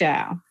work,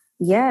 child.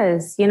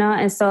 Yes, you know,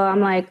 and so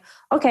I'm like,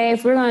 okay,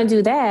 if we're going to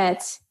do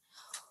that,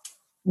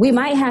 we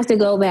might have to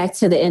go back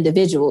to the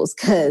individuals,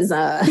 because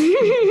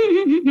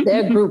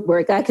their group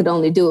work, I could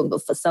only do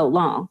it for so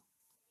long.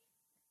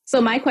 So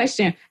my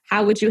question,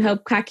 how would you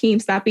help Hakeem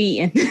stop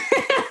eating?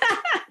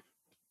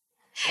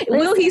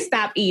 Will he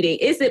stop eating?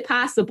 Is it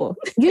possible?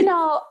 You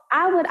know,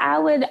 I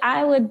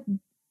would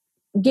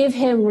give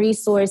him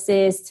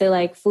resources to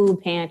like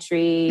food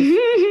pantry.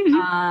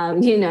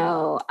 You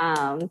know,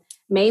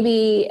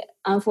 maybe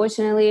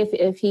unfortunately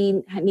if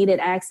he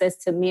needed access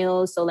to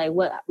meals, so like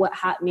what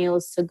hot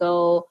meals to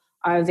go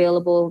are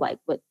available, like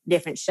with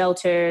different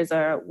shelters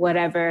or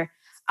whatever.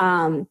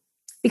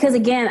 Because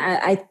again,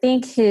 I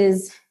think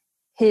his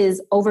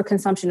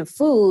overconsumption of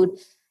food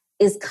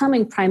is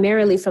coming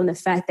primarily from the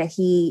fact that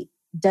he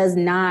does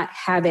not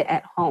have it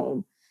at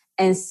home.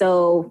 And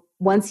so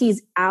once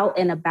he's out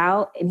and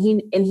about and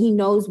he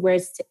knows where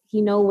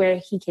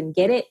he can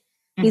get it,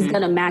 he's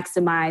going to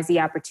maximize the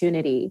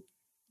opportunity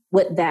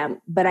with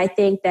them. But I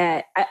think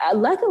that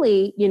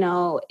luckily, you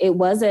know, it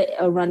was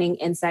a running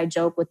inside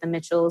joke with the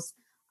Mitchells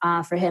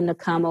for him to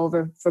come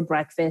over for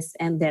breakfast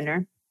and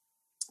dinner.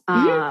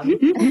 But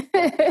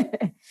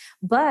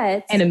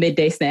and a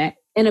midday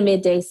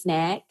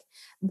snack.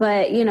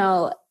 But, you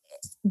know,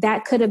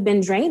 that could have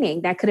been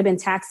draining. That could have been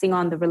taxing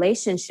on the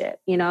relationship.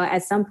 You know,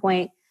 at some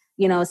point,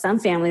 you know, some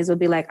families would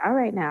be like, all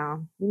right,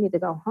 now you need to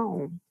go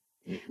home.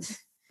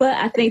 But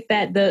I think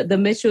that the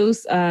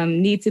Mitchells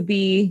need to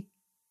be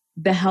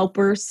the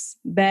helpers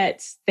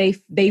that they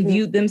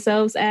viewed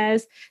themselves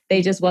as.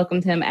 They just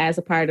welcomed him as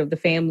a part of the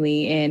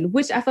family, and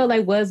which I felt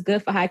like was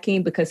good for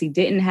Hakeem because he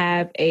didn't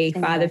have a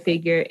father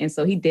figure, and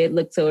so he did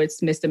look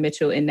towards Mr.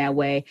 Mitchell in that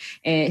way.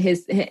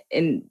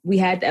 And we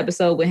had the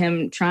episode with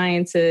him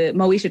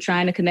Moesha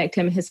trying to connect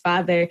him and his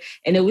father,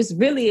 and it was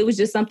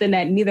just something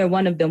that neither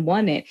one of them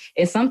wanted.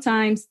 And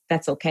sometimes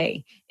that's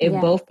okay if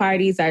both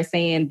parties are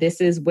saying this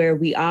is where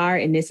we are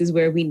and this is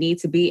where we need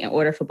to be in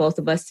order for both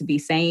of us to be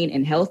sane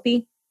and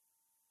healthy.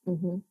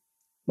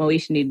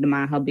 Moesha needed to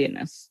mind her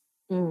business.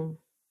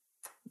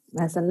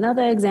 That's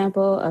another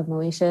example of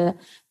Moesha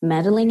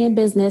meddling in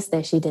business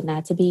that she did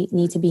not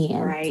need to be in.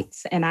 Right.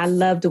 And I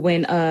loved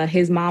when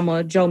his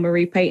mama, Jo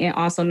Marie Payton,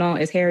 also known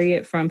as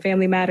Harriet from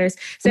Family Matters,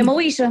 said,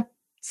 Moesha,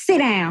 sit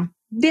down.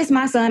 This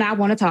my son. I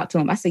want to talk to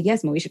him. I said,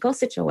 yes, Moesha, go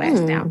sit your ass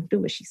down. Do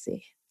what she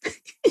said.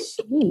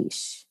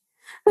 Sheesh.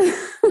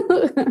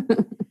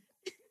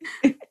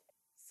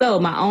 So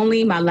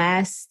my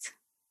last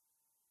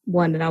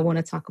one that I want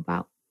to talk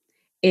about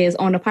is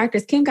on the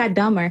Parkers. Kim got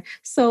dumber.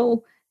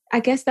 So I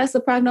guess that's a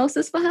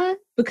prognosis for her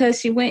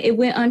because it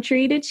went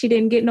untreated. She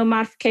didn't get no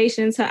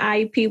modifications. Her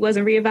IEP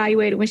wasn't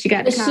reevaluated when she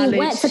got to college. She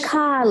went to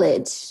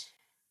college.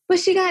 But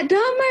she got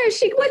dumber.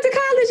 She went to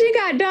college and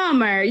got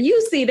dumber.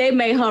 You see, they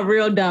made her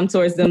real dumb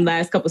towards them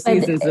last couple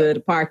seasons of the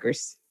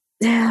Parkers.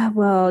 Yeah,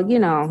 well, you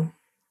know,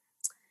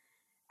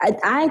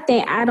 I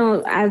think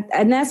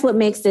and that's what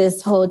makes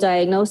this whole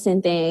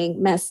diagnosing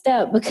thing messed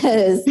up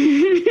because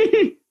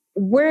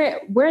we're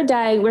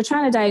trying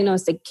to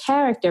diagnose the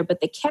character, but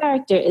the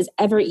character is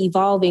ever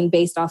evolving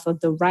based off of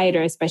the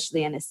writer,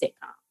 especially in a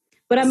sitcom.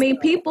 But I mean,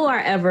 people are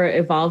ever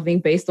evolving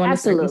based on the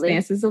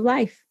circumstances of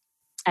life.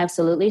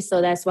 Absolutely.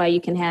 So that's why you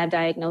can have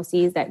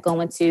diagnoses that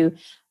go into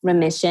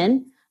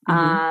remission.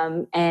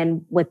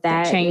 And with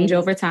that change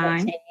over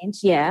time.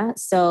 Yeah.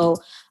 So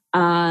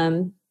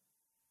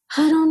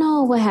I don't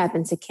know what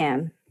happened to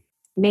Kim.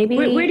 Maybe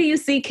where do you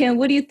see Kim?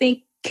 What do you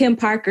think Kim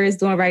Parker is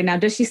doing right now?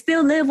 Does she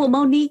still live with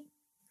Monique?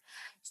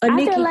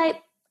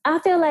 I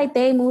feel like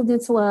they moved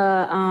into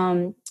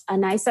a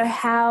nicer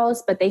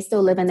house, but they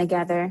still living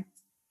together.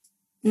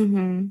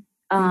 And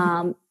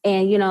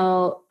you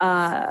know,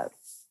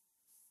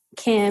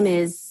 Kim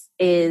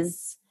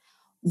is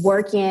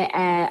working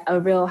at a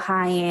real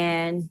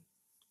high-end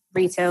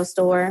retail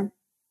store,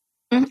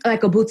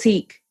 like a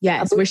boutique,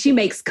 yes, where she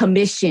makes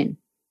commission.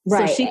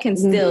 Right. So she can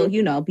still,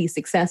 you know, be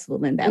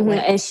successful in that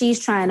way. And she's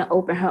trying to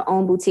open her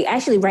own boutique.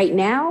 Actually, right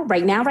now,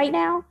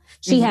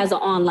 she has an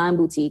online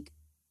boutique.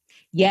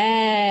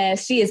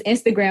 Yes, she is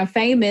Instagram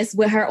famous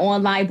with her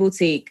online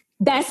boutique.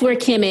 That's where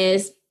Kim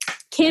is.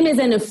 Kim is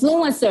an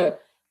influencer.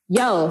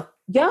 Yo.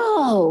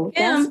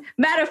 Kim,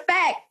 matter of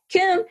fact,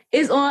 Kim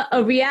is on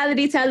a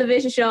reality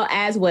television show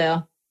as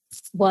well.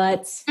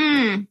 What?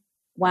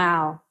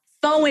 Wow.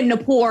 Throwing the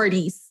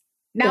parties.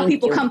 Now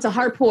people come to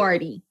her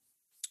party.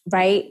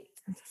 Right?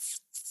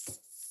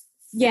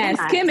 Yes,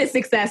 Kim is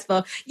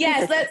successful.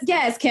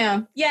 Yes,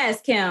 Kim.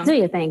 Yes, Kim. Do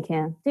your thing,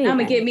 Kim. I'm going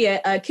to get me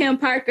a Kim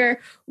Parker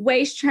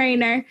waist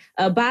trainer,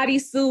 a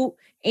bodysuit,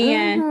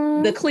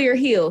 and the clear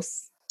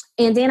heels.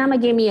 And then I'm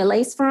going to get me a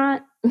lace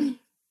front because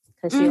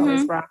she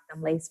always rocked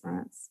them lace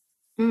fronts.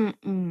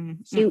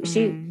 She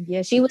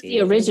was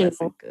the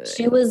original.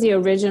 She was the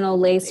original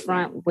lace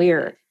front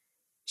wearer.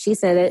 She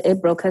said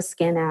it broke her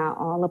skin out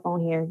all up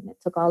on here.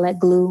 It took all that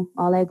glue.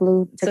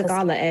 Took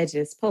all the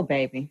edges. Poor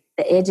baby.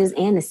 The edges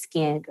and the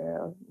skin,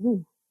 girl.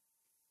 Ooh,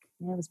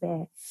 that was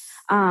bad.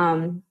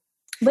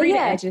 Free the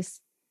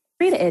edges.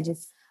 Free the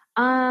edges.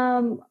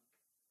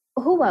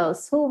 Who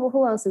else?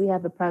 Who else do we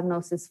have a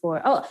prognosis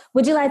for? Oh,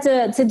 would you like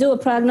to do a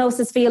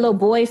prognosis for your little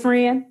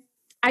boyfriend?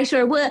 I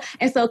sure would.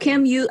 And so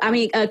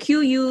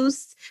Q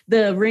used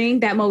the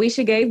ring that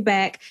Moesha gave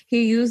back.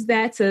 He used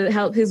that to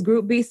help his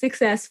group be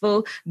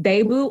successful.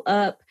 They blew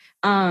up.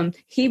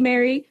 He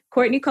married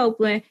Courtney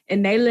Copeland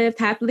and they lived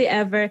happily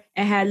ever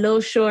and had little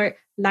short,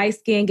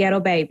 light-skinned ghetto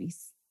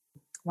babies.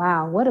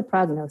 Wow, what a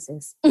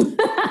prognosis.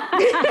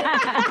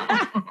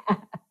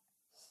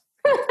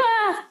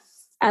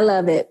 I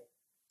love it.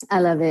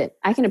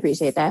 I can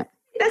appreciate that.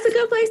 That's a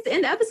good place to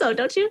end the episode,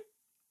 don't you?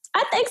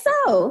 I think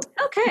so.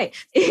 Okay.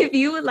 If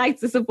you would like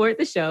to support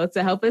the show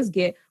to help us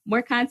get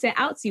more content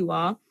out to you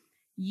all,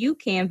 you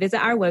can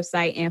visit our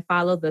website and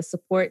follow the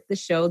Support the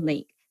Show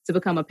link to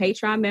become a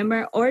Patreon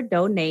member or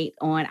donate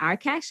on our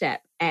Cash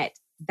App at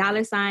 $the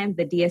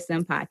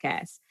DSM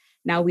Podcast.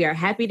 Now, we are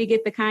happy to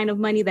get the kind of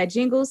money that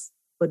jingles,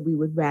 but we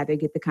would rather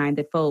get the kind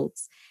that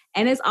folds.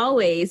 And as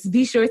always,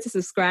 be sure to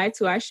subscribe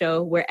to our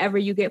show wherever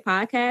you get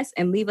podcasts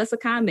and leave us a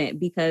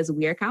comment because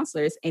we are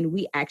counselors and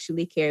we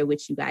actually care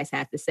what you guys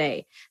have to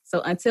say.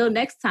 So until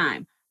next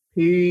time,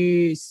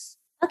 peace.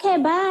 Okay,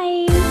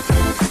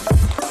 bye.